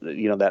a,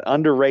 that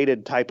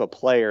underrated type of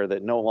player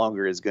that no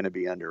longer is going to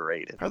be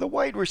underrated. Are the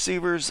wide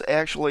receivers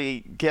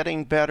actually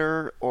getting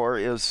better, or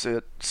is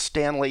it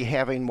Stanley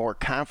having more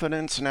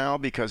confidence now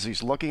because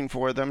he's looking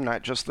for them,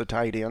 not just the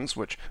tight ends,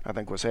 which I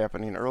think was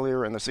happening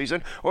earlier in the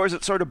season, or is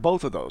it sort of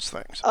both of those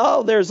things?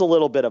 Oh, there's a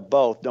little bit of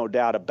both, no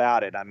doubt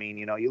about it. I mean,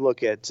 you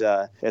look at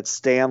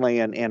Stanley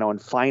and on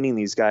finding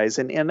these guys,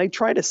 and they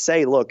try to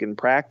say, look, in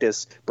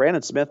practice,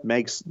 Brandon Smith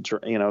makes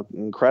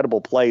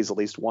incredible plays at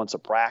least once a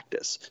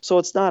practice, so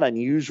it's not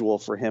unusual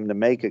for him to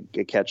make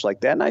a catch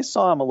like that. And I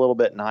saw him a little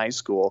bit in high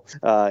school,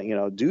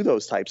 do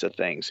those types of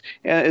things,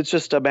 and it's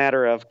just a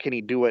matter of can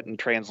he do it and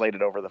translate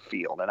it over the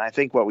field. And I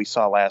think what we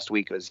saw last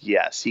week was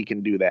yes, he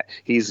can do that.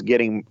 He's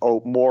getting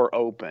more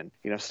open.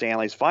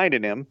 Stanley's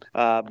finding him,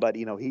 but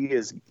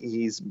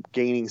he's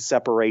gaining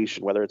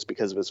separation, whether it's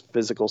because of his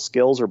physical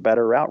skills or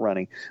better route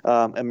running.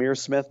 Ihmir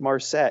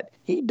Smith-Marsette,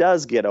 he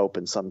does get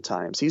open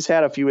sometimes. He's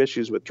had a few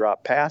issues with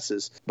drop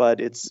passes, but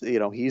it's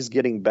he's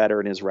getting better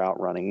in his route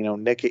running.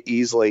 Nick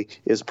Easley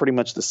is pretty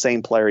much the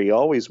same player he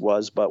always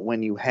was, but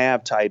when you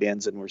have tight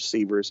ends and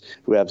receivers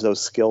who have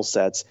those skill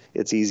sets,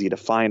 it's easy to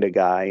find a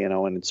guy.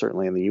 And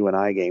certainly in the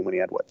UNI game when he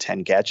had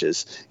 10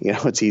 catches,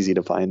 it's easy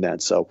to find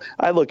that. So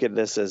I look at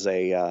this as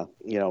a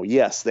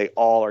yes, they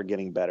all are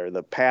getting better.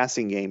 The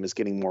passing game is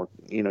getting more,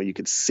 you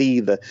could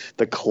see the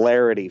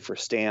clarity for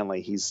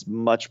Stanley. He's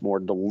much more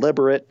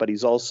deliberate, but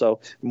he's also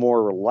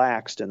more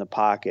relaxed in the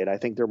pocket. I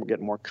think they're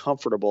getting more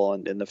comfortable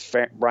in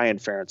the Brian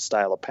Ferentz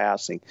style of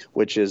passing,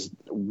 which is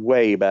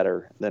way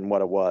better than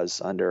what it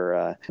was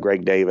under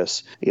Greg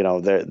Davis.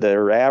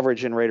 They're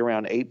averaging right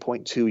around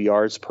 8.2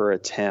 yards per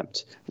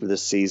attempt for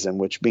this season,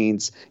 which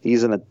means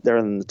they're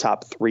in the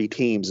top 3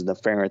 teams in the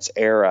Ferentz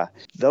era.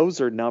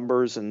 Those are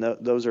numbers, and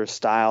those are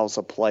styles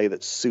of play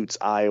that suits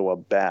Iowa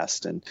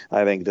best. And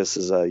I think this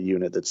is a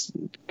unit that's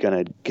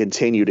going to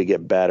continue to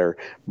get better,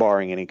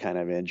 barring any kind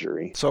of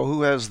injury. So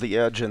who has the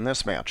edge in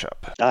this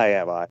matchup? I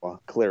have Iowa.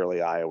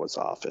 Clearly Iowa's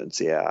offense.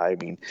 Yeah, I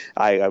mean,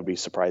 I would be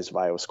surprised if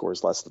Iowa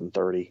scores less than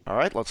 30. All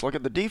right, let's look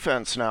at the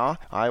defense now.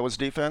 Iowa's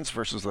defense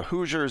versus the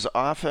Hoosiers'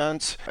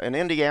 offense. An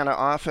Indiana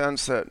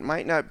offense that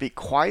might not be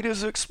quite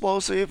as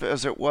explosive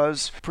as it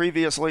was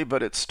previously,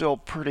 but it's still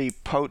pretty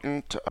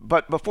potent.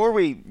 But before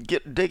we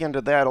dig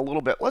into that a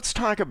little bit, let's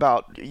talk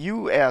about,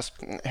 you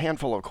asked a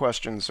handful of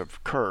questions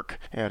of Kirk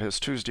at his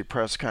Tuesday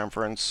press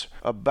conference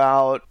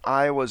about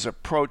Iowa's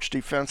approach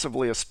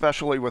defensively,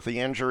 especially with the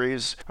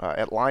injuries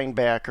at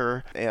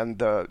linebacker and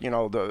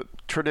the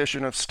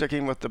tradition of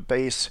sticking with the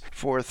base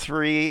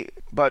 4-3.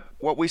 But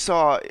what we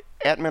saw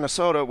at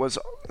Minnesota was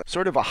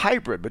sort of a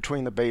hybrid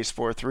between the base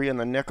 4-3 and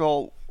the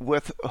nickel,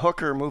 with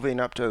Hooker moving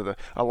up to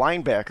a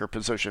linebacker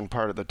position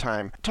part of the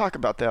time. Talk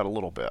about that a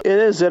little bit. It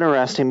is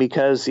interesting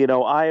because,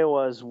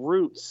 Iowa's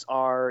roots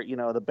are,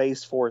 the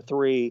base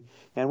 4-3,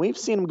 and we've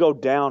seen them go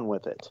down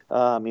with it.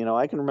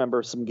 I can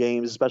remember some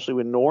games, especially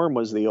when Norm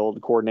was the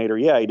old coordinator.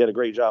 Yeah, he did a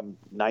great job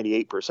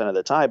 98% of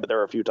the time, but there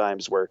were a few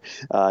times where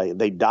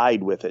they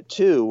died with it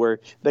too, where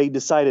they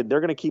decided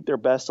they're going to keep their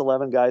best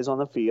 11 guys on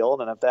the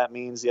field, and if that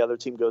means the other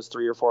team goes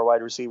 3 or 4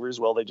 wide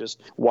receivers, well, they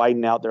just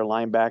widen out their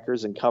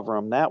linebackers and cover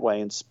them that way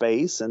in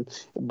space.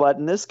 But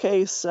in this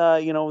case,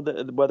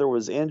 whether it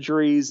was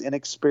injuries,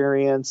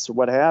 inexperience,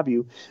 what have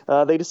you,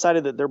 they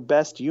decided that their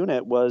best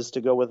unit was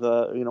to go with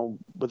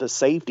a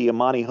safety,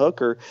 Amani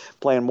Hooker,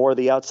 playing more of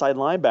the outside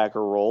linebacker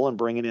role and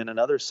bringing in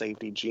another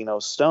safety, Geno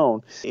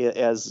Stone,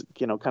 as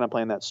kind of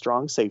playing that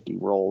strong safety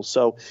role.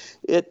 So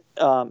it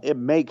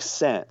makes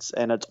sense,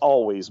 and it's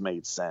always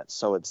made sense.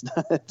 So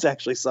it's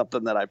actually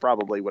something that I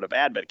probably would have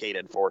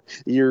advocated for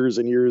years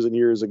and years and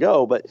years years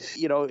ago. But,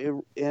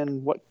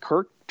 and what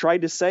Kirk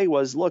tried to say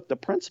was, look, the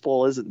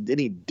principle isn't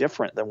any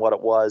different than what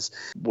it was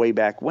way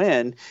back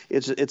when.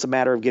 It's a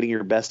matter of getting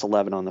your best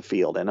 11 on the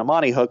field. And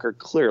Amani Hooker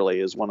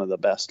clearly is one of the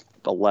best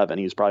 11.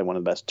 He's probably one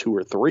of the best 2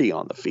 or 3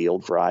 on the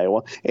field for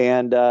Iowa.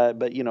 And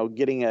but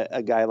getting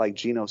a guy like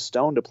Geno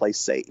Stone to play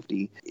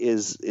safety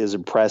is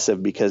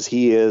impressive because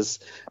he is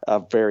a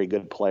very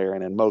good player,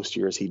 and in most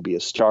years he'd be a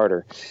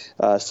starter.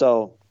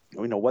 So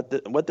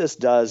what this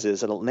does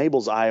is it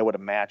enables Iowa to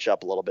match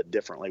up a little bit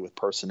differently with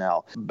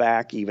personnel.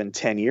 Back even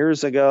 10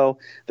 years ago,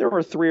 there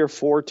were 3 or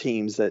 4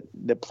 teams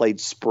that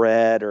played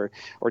spread or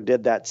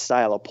did that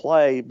style of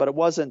play, but it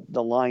wasn't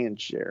the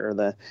lion's share.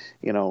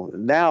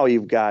 Now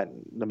you've got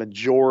the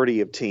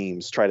majority of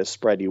teams try to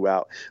spread you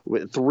out.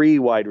 With 3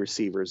 wide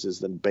receivers is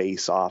the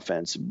base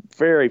offense.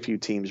 Very few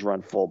teams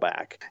run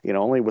fullback.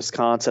 Only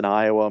Wisconsin,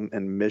 Iowa,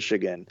 and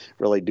Michigan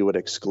really do it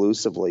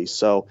exclusively.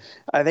 So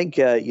I think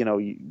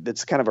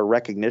that's kind of a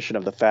recognition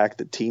of the fact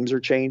that teams are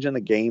changing, the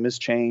game has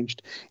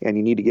changed, and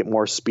you need to get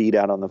more speed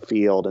out on the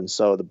field. And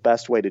so the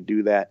best way to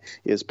do that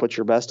is put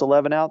your best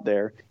 11 out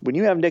there. When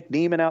you have Nick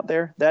Niemann out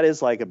there, that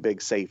is like a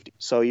big safety.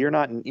 So you're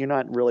not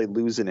really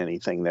losing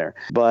anything there.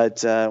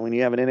 But when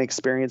you have an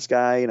inexperienced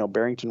guy,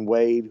 Barrington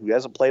Wade, who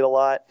hasn't played a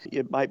lot,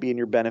 it might be in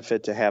your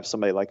benefit to have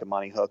somebody like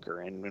Amani Hooker.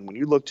 And when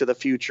you look to the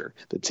future,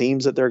 the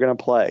teams that they're going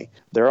to play,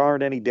 there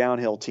aren't any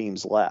downhill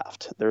teams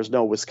left. There's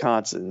no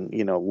Wisconsin,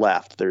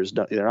 left. They're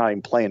not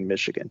even playing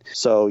Michigan.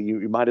 So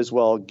you might as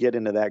well get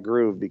into that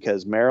groove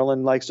because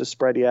Maryland likes to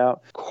spread you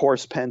out. Of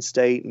course, Penn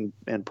State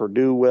and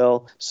Purdue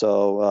will.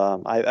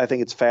 So I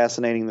think it's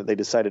fascinating that they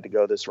decided to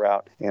go this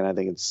route, and I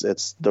think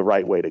it's the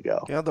right way to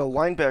go. Yeah, the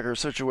linebacker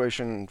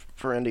situation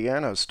for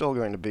Indiana is still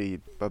going to be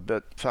a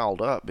bit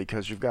fouled up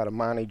because you've got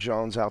Amani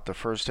Jones out the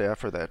first half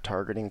for that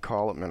targeting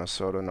call at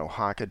Minnesota, no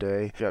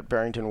Hockaday. You got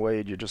Barrington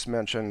Wade, you just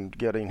mentioned,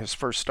 getting his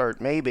first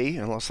start maybe,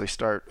 unless they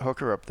start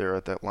Hooker up there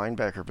at that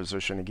linebacker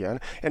position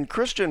again. And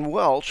Christian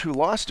Welch, who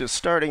lost his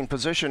starting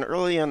position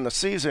early in the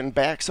season,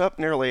 backs up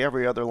nearly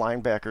every other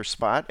linebacker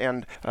spot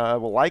and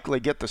will likely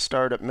get the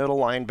start at middle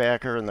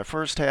linebacker in the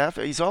first half.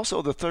 He's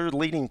also the 3rd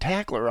leading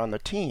tackler on the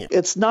team.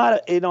 It's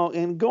not,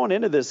 and going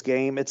into this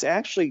game, it's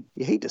actually,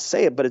 you hate to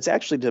say it, but it's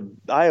actually to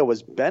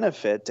Iowa's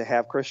benefit to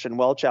have Christian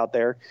Welch out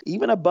there,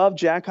 even above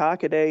Jack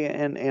Hockaday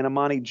and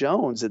Amani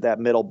Jones at that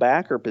middle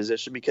backer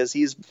position, because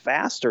he's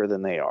faster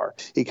than they are.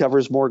 He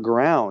covers more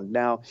ground.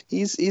 Now,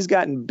 he's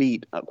gotten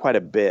beat quite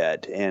a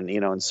bit and,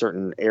 in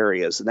certain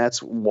areas, and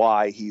that's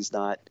why he's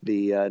not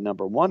the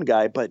number 1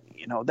 guy. But,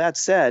 that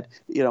said,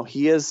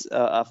 he is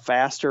a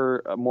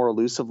faster, more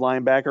elusive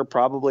linebacker,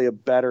 probably a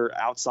better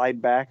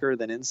outside backer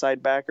than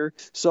inside backer.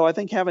 So I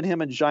think having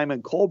him and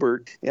Jaimin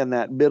Colbert in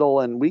that middle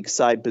and weak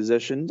side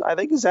position, I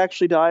think is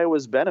actually to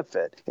Iowa's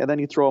benefit. And then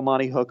you throw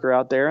Amani Hooker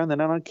out there, and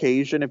then on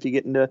occasion, if you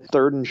get into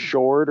 3rd and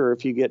short, or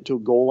if you get to a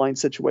goal line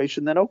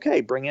situation, then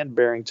okay, bring in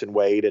Barrington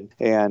Wade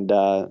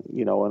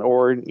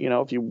or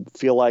if you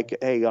feel like,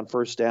 hey, on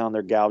first down,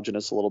 they're gouging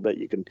us a little bit,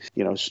 you can,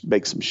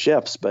 make some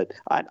shifts. But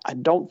I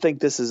don't think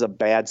this is a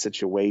bad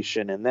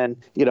situation. And then,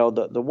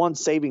 the one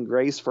saving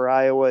grace for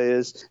Iowa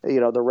is, the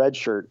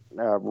redshirt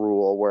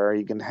rule, where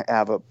you can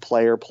have a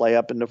player play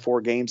up into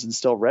 4 games and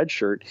still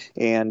redshirt.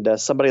 And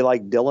somebody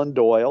like Dylan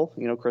Doyle,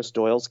 Chris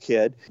Doyle's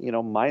kid,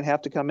 might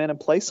have to come in and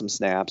play some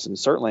snaps. And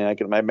certainly I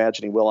can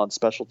imagine he will on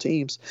special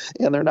teams.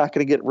 And they're not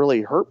going to get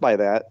really hurt by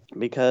that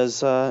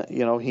because,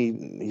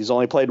 he's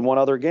only played 1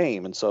 other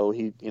game. And so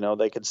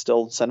they could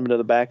still send him to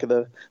the back of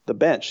the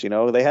bench.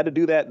 They had to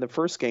do that in the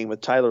first game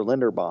with Tyler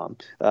Linderbaum,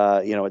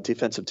 at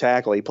defensive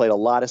tackle. He played a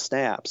lot of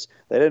snaps.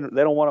 They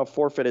don't want to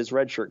forfeit his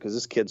red shirt because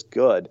this kid's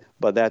good.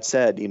 But that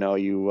said, you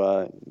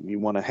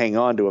want to hang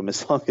on to him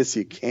as long as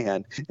you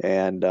can.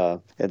 And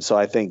so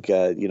I think,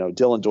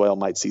 Dylan Doyle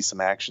might see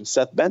some action.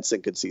 Seth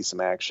Benson could see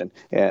some action,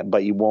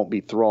 but you won't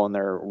be throwing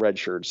their red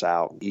shirts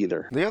out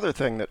either. The other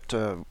thing that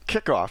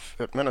kickoff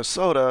at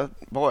Minnesota,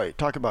 boy,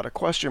 talk about a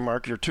question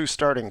mark. Your 2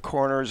 starting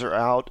corners are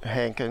out,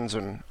 Hankins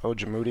and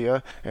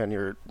Ojemudia, and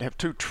you have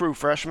 2 true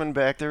freshmen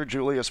back there,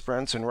 Julius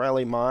Brents and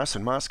Riley Moss.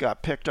 And Moss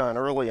got picked on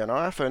early and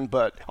often,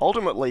 but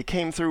ultimately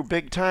came through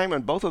big time,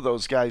 and both of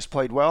those guys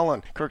played well.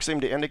 And Kirk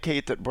seemed to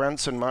indicate that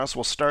Brents and Moss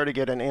will start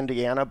again in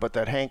Indiana, but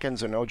that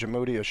Hankins and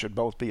Ojemudia should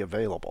both be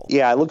available.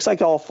 Yeah, it looks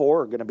like all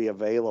 4 are going to be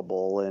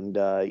available. And,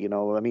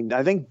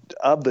 I think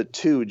of the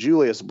 2,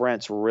 Julius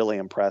Brents really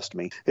impressed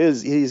me.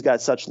 He's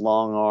got such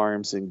long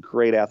arms and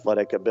great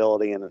athletic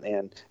ability and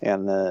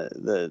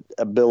the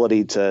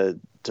ability to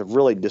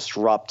really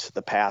disrupt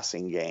the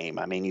passing game.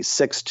 I mean, he's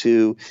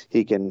 6'2".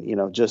 He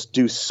can, just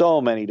do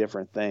so many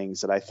different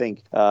things that I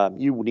think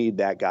you need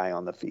that guy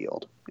on the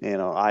field.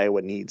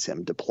 Iowa needs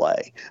him to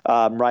play.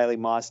 Riley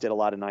Moss did a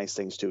lot of nice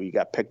things too. He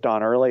got picked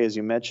on early, as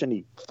you mentioned.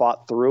 He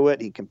fought through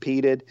it. He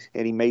competed,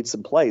 and he made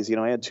some plays. He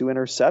had 2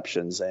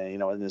 interceptions,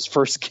 and in his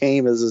first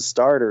game as a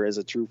starter, as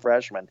a true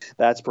freshman.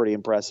 That's pretty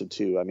impressive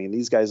too. I mean,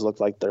 these guys look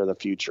like they're the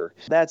future.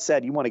 That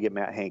said, you want to get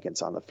Matt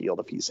Hankins on the field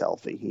if he's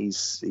healthy.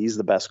 He's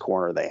the best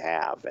corner they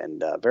have,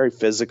 and very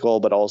physical,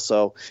 but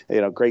also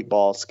great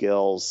ball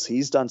skills.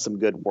 He's done some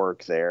good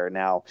work there.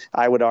 Now,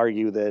 I would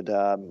argue that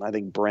I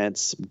think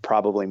Brent's,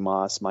 probably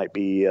Moss, might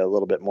be a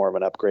little bit more of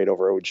an upgrade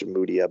over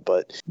Ojemudia,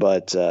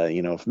 but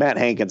if Matt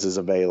Hankins is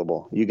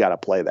available, you got to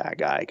play that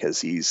guy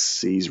because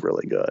he's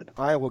really good.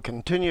 Iowa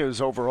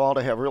continues overall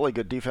to have really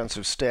good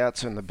defensive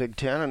stats in the Big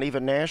Ten, and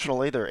even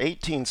nationally, they're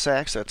 18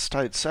 sacks. That's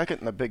tied second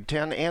in the Big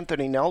Ten.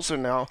 Anthony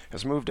Nelson now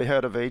has moved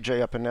ahead of A.J.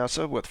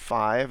 Epinesa with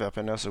 5,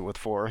 Epinesa with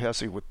 4,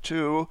 Hesse with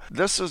 2.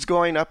 This is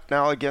going up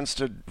now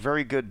against a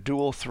very good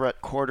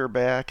dual-threat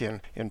quarterback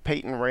in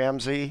Peyton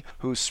Ramsey,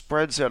 who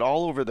spreads it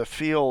all over the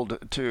field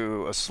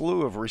to a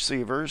slew of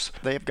receivers.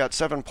 They've got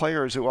 7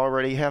 players who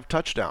already have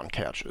touchdown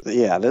catches.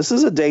 Yeah, this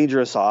is a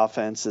dangerous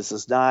offense. This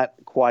is not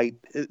quite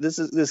 – this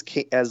has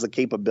the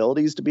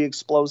capabilities to be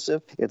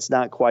explosive. It's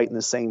not quite in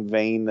the same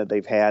vein that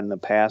they've had in the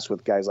past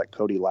with guys like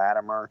Cody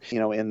Latimer,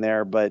 in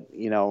there. But,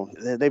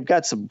 they've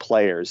got some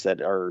players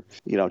that are,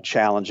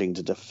 challenging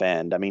to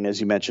defend. I mean, as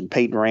you mentioned,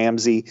 Peyton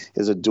Ramsey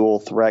is a dual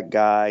threat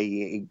guy.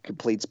 He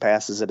completes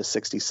passes at a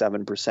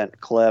 67%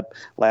 clip.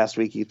 Last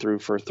week he threw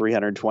for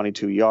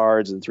 322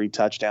 yards and 3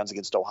 touchdowns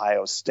against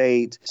Ohio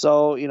State.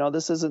 So,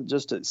 this isn't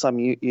just some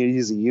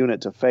easy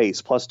unit to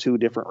face. Plus 2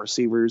 different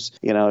receivers,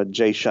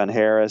 Jay Shun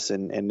Harris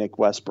and Nick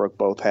Westbrook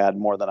both had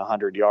more than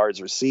 100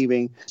 yards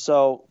receiving.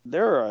 So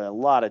there are a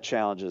lot of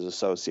challenges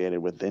associated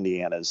with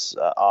Indiana's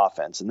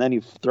offense. And then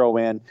you throw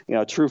in,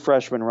 true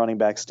freshman running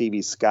back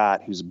Stevie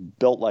Scott, who's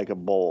built like a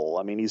bull.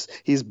 I mean,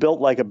 he's built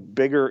like a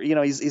bigger,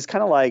 he's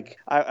kind of like,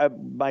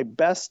 my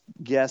best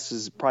guess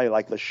is probably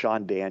like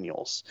LaShawn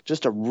Daniels,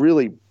 just a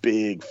really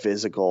big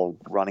physical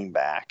running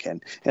back.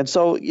 And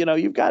so,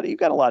 you've got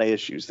a lot of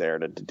issues there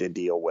to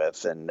deal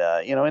with. And,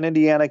 and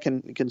Indiana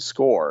can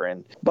score.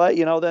 But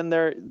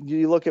then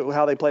you look at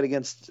how they played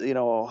against,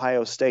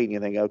 Ohio State, and you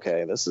think,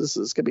 okay,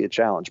 this could be a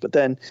challenge. But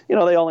then,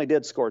 they only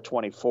did score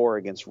 24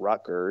 against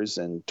Rutgers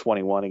and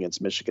 21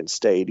 against Michigan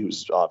State,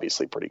 who's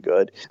obviously pretty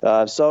good.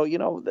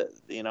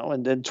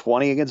 And then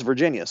 20 against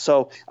Virginia.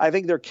 So I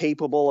think they're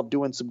capable of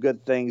doing some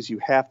good things. You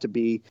have to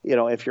be,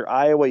 if you're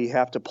Iowa, you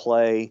have to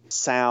play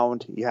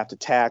sound, you have to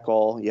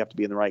tackle, you have to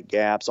be in the right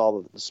gaps, all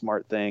of the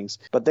smart things.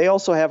 But they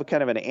also have a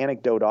kind of an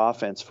anecdote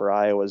offense for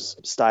Iowa's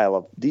style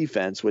of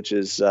defense, which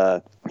is,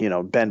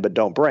 bend but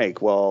don't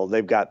break. Well,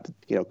 they've got,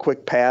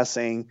 quick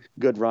passing,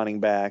 good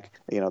running back.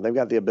 They've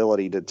got the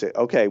ability to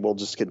we'll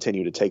just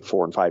continue to take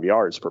 4 and 5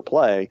 yards per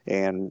play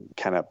and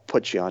kind of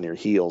put you on your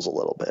heels a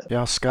little bit.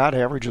 Yeah, Scott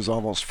averages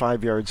almost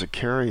 5 yards a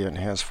carry and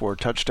has 4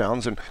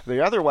 touchdowns. And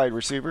the other wide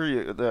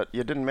receiver that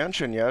you didn't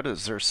mention yet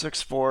is their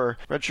 6'4"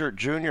 redshirt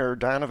junior,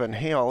 Donovan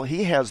Hale.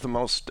 He has the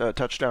most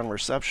touchdown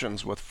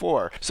receptions with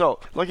 4. So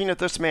looking at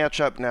this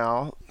matchup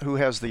now, who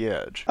has the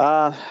edge?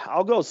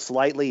 I'll go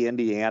slightly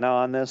Indiana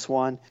on this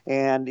one.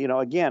 And,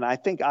 again, I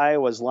think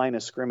Iowa's line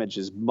of scrimmage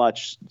is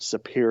much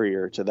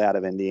superior to that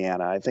of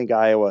Indiana. I think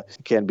Iowa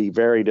can be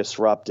very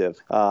disruptive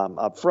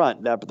up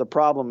front. Now, but the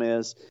problem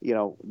is,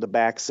 the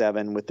back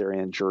 7 with their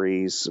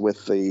injuries,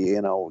 with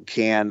the,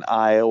 can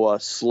Iowa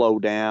slow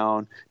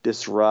down,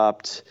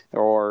 disrupt,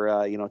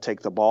 or,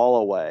 take the ball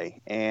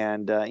away?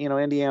 And,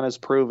 Indiana's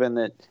proven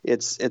that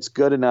it's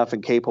good enough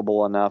and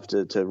capable enough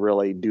to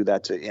really do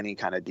that to any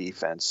kind of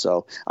defense.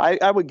 So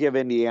I would give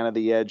Indiana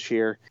the edge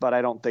here, but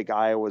I don't think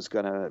Iowa's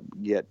going to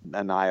get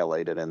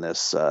annihilated in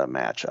this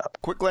matchup.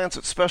 Quick glance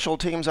at special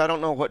teams. I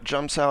don't know what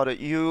jumps out at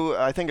you.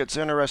 I think it's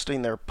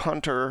interesting their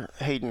punter,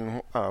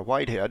 Hayden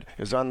Whitehead,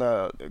 is on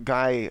the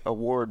Guy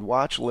Award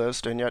watch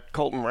list, and yet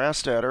Colton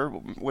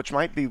Rastatter, which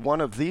might be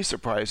one of the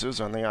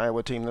surprises on the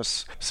Iowa team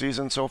this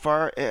season so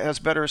far, has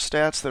better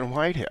stats than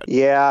Whitehead.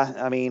 Yeah,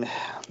 I mean,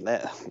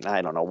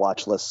 I don't know.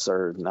 Watch lists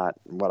are not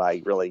what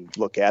I really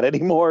look at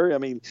anymore. I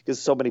mean,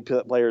 because so many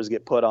players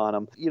get put on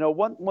them.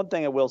 One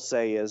thing I will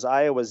say is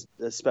Iowa's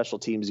special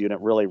teams unit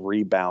really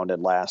rebounded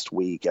last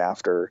week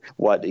after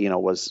what,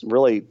 was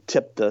really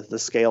tipped the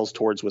scales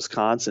towards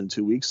Wisconsin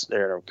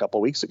a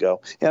couple weeks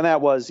ago. And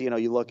that was,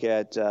 you look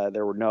at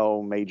there were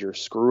no major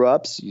screw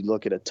ups. You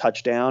look at a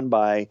touchdown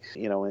by,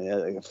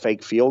 a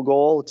fake field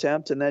goal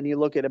attempt. And then you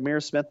look at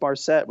Amir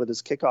Smith-Marset with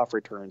his kickoff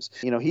returns.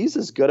 He's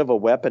as good of a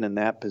weapon in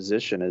that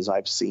position as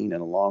I've seen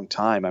in a long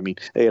time. I mean,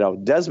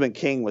 Desmond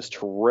King was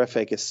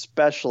terrific,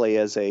 especially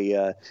as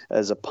a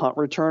punt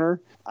returner.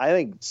 I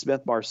think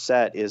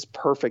Smith-Marset is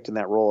perfect perfect in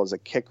that role as a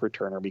kick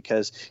returner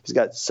because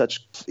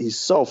he's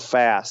so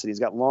fast and he's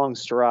got long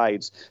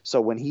strides.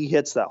 So when he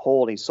hits that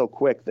hole, and he's so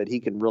quick that he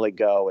can really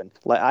go. And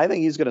I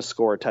think he's going to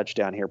score a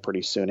touchdown here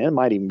pretty soon. It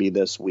might even be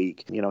this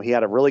week. He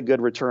had a really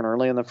good return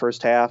early in the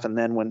first half. And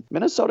then when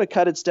Minnesota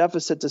cut its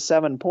deficit to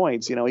 7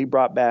 points, he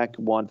brought back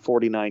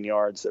 149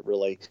 yards that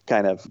really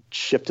kind of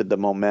shifted the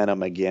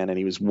momentum again. And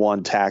he was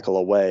one tackle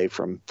away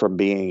from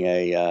being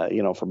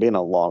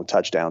a long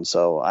touchdown.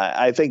 So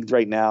I think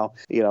right now,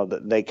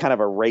 they kind of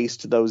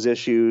erased those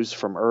issues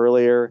from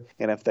earlier.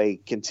 And if they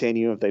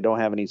continue, if they don't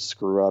have any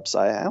screw ups,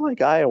 I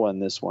like Iowa in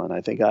this one.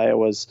 I think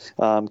Iowa's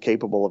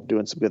capable of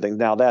doing some good things.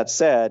 Now, that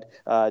said,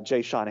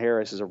 Jay Sean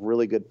Harris is a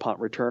really good punt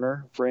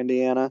returner for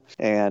Indiana.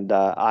 And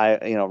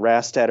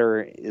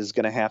Rastetter is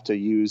going to have to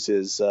use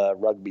his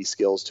rugby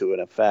skills to an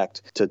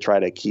effect to try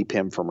to keep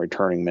him from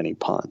returning many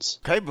punts.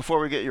 Okay, before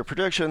we get your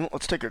prediction,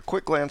 let's take a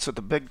quick glance at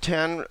the Big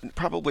Ten.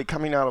 Probably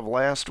coming out of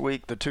last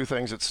week, the two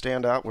things that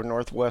stand out were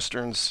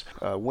Northwestern's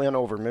win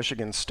over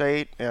Michigan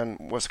State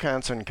and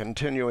Wisconsin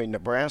continuing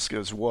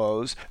Nebraska's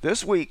woes.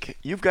 This week,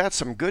 you've got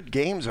some good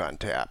games on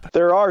tap.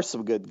 There are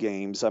some good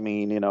games. I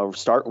mean,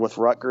 start with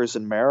Rutgers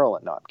and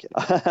Maryland. No,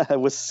 I'm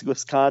kidding.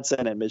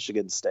 Wisconsin and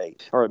Michigan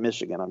State, or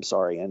Michigan, I'm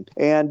sorry.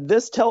 And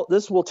this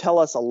will tell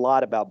us a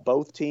lot about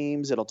both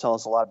teams. It'll tell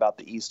us a lot about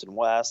the East and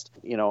West.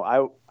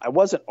 I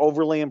wasn't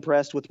overly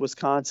impressed with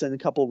Wisconsin a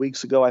couple of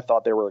weeks ago. I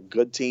thought they were a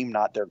good team,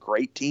 not their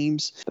great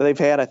teams that they've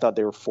had. I thought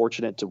they were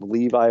fortunate to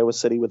leave Iowa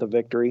City with a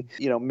victory.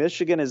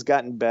 Michigan has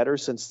gotten better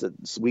since the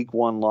week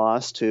 1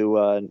 loss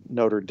to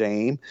Notre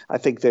Dame. I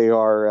think they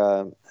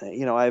are,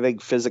 I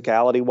think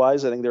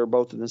physicality-wise, I think they're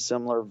both in a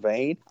similar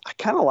vein. I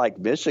kind of like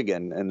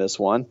Michigan in this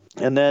one.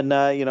 And then,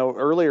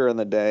 earlier in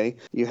the day,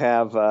 you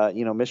have,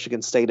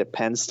 Michigan State at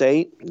Penn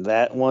State.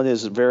 That one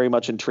is very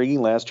much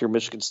intriguing. Last year,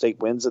 Michigan State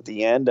wins at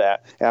the end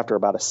after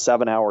about a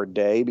 7-hour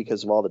day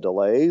because of all the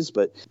delays.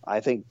 But I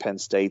think Penn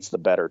State's the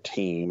better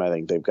team. I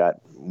think they've got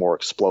more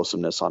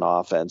explosiveness on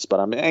offense. But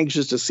I'm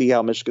anxious to see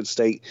how Michigan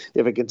State,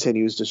 if it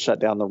continues to shut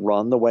down the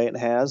run the way it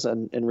has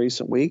in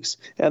recent weeks.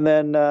 And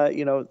then,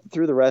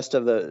 through the rest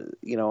of the,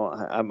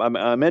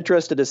 I'm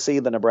interested to see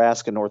the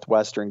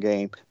Nebraska-Northwestern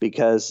game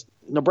because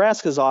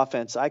Nebraska's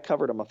offense, I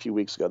covered them a few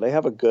weeks ago. They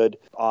have a good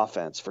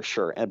offense for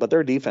sure, but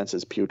their defense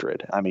is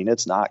putrid. I mean,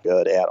 it's not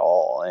good at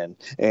all.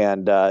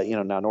 And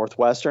now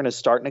Northwestern is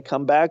starting to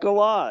come back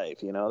alive.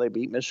 They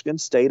beat Michigan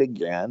State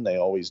again. They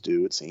always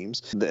do, it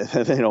seems.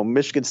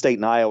 Michigan State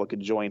and Iowa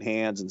could join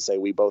hands and say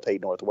we both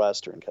hate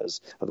Northwestern because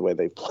of the way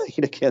they've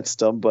played against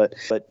them. But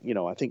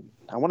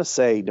I want to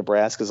say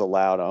Nebraska's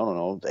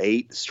allowed,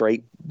 8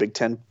 straight Big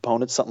Ten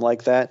opponents, something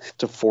like that,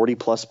 to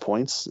 40-plus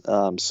points.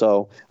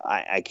 So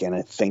I kind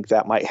of think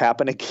that might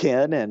happen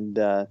again.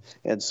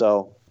 And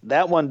so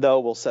that one,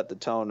 though, will set the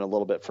tone a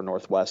little bit for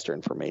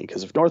Northwestern for me,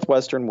 because if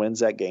Northwestern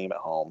wins that game at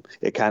home,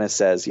 it kind of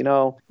says,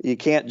 you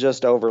can't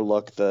just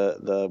overlook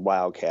the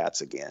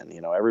Wildcats again.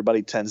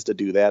 Everybody tends to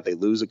do that. They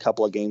lose a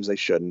couple of games they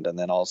shouldn't, and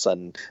then all of a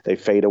sudden they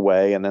fade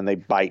away, and then they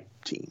bite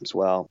teams.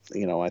 Well,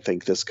 I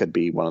think this could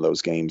be one of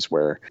those games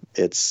where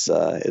it's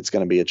going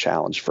to be a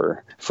challenge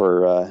for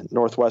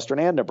Northwestern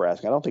and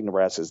Nebraska. I don't think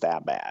Nebraska is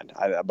that bad,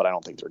 but I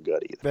don't think they're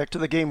good either. Back to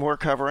the game we're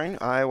covering,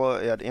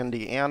 Iowa at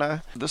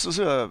Indiana. This is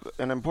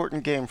an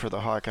important game for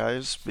the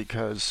Hawkeyes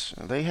because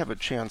they have a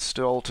chance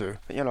still to,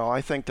 I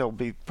think they'll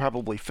be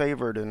probably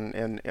favored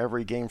in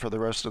every game for the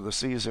rest of the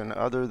season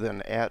other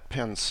than at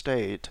Penn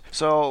State.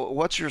 So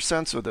what's your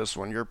sense of this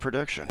one, your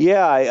prediction?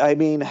 Yeah, I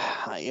mean,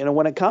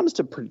 when it comes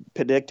to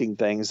predicting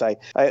things,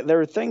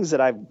 there are things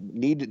that I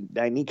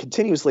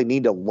continuously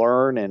need to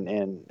learn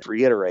and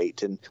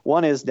reiterate. And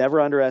one is never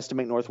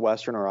underestimate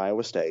Northwestern or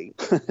Iowa State.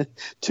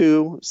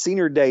 2,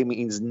 senior day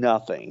means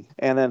nothing.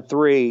 And then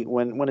 3,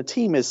 when a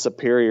team is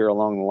superior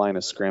along the line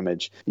of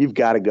scrimmage, you've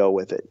got to go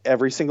with it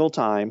every single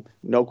time.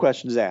 No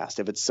questions asked.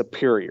 If it's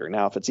superior,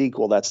 now if it's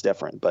equal, that's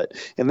different. But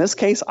in this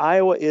case,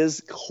 Iowa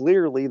is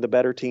clearly the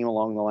better team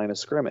along the line of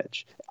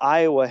scrimmage.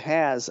 Iowa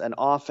has an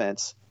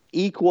offense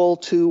equal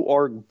to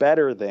or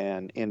better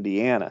than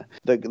Indiana.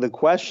 The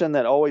question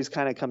that always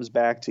kind of comes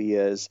back to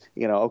you is,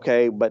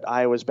 okay, but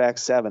Iowa's back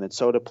 7. It's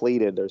so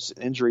depleted. There's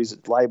injuries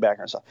at linebacker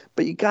and stuff.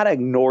 But you got to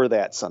ignore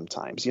that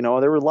sometimes. There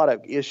were a lot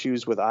of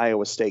issues with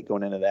Iowa State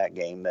going into that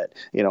game that,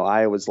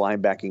 Iowa's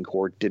linebacking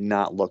core did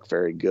not look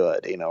very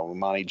good.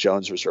 Monty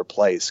Jones was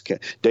replaced.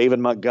 David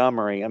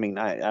Montgomery. I mean,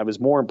 I was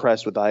more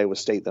impressed with Iowa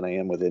State than I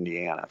am with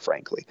Indiana,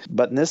 frankly.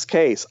 But in this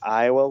case,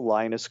 Iowa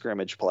line of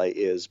scrimmage play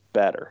is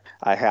better.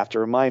 I have to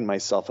remind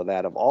myself of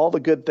that, of all the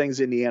good things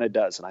Indiana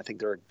does. And I think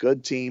they're a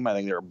good team. I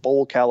think they're a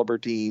bowl caliber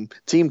team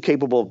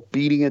capable of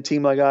beating a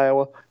team like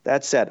Iowa.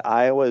 That said,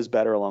 Iowa is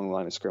better along the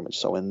line of scrimmage.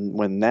 So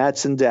when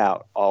that's in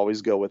doubt,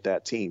 always go with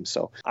that team.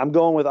 So I'm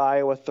going with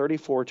Iowa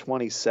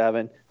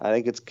 34-27. I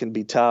think it can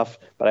be tough,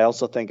 but I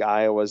also think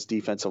Iowa's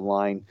defensive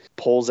line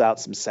pulls out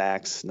some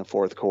sacks in the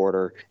fourth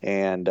quarter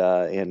and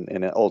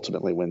it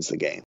ultimately wins the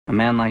game. A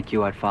man like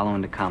you I'd follow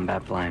into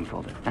combat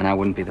blindfolded, and I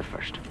wouldn't be the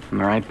first. Am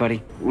I right,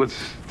 buddy? Let's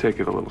take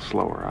it a little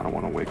slower. I don't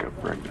want to wake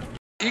up Bregman.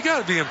 You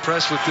got to be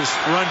impressed with this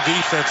run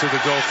defense of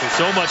the Gophers.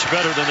 So much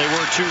better than they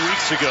were 2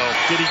 weeks ago.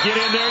 Did he get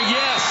in there?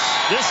 Yes.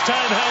 This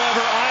time, however,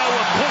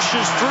 Iowa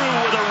pushes through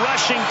with a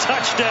rushing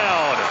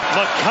touchdown.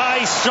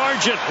 Mekhi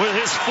Sargent with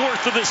his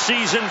 4th of the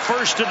season,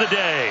 first of the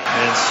day.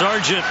 And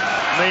Sargent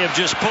may have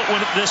just put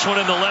this one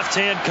in the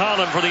left-hand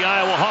column for the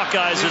Iowa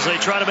Hawkeyes as they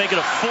try to make it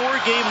a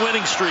 4-game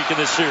winning streak in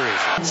this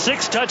series.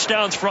 6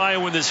 touchdowns for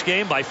Iowa in this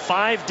game by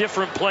 5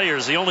 different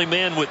players. The only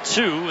man with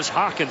 2 is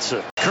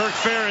Hawkinson. Kirk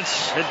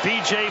Ferentz and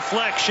P.J.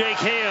 Fleck shake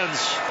hands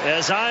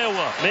as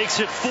Iowa makes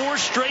it 4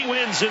 straight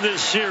wins in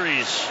this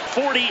series.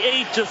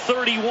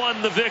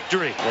 48-31 the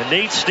victory. And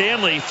Nate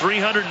Stanley,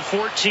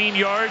 314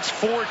 yards,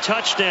 4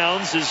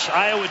 touchdowns as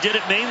Iowa did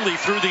it mainly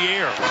through the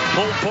air.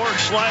 Pulled pork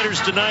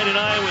sliders tonight in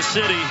Iowa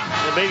City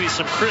and maybe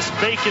some crisp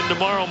bacon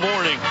tomorrow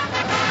morning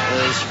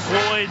as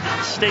Floyd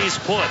stays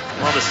put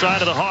on the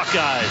side of the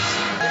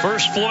Hawkeyes.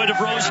 First Floyd of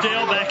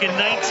Rosedale back in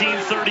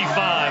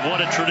 1935.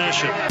 What a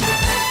tradition.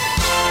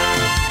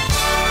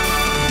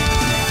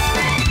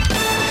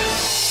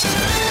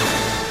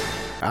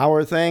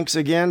 Our thanks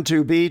again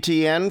to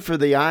BTN for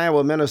the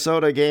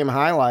Iowa-Minnesota game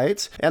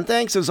highlights, and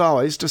thanks as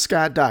always to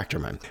Scott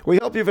Docterman. We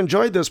hope you've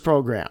enjoyed this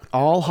program.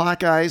 All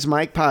Hawkeyes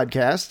Mike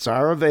podcasts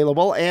are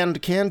available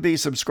and can be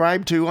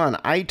subscribed to on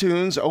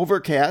iTunes,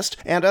 Overcast,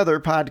 and other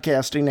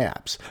podcasting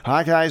apps.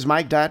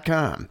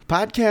 HawkeyesMike.com,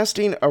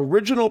 podcasting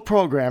original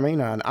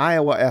programming on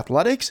Iowa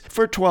athletics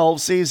for 12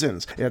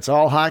 seasons. It's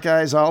all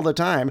Hawkeyes all the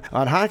time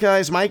on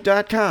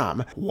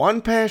HawkeyesMike.com.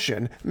 One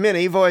passion,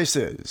 many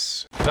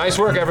voices. Nice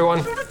work,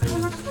 everyone.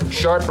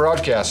 Sharp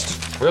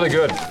broadcast. Really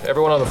good.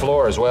 Everyone on the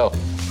floor as well.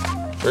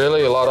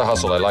 Really a lot of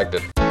hustle. I liked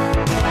it.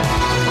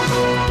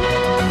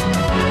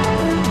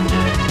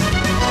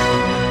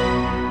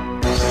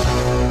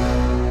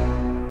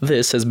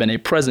 This has been a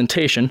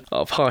presentation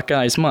of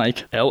Hawkeyes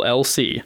Mike, LLC.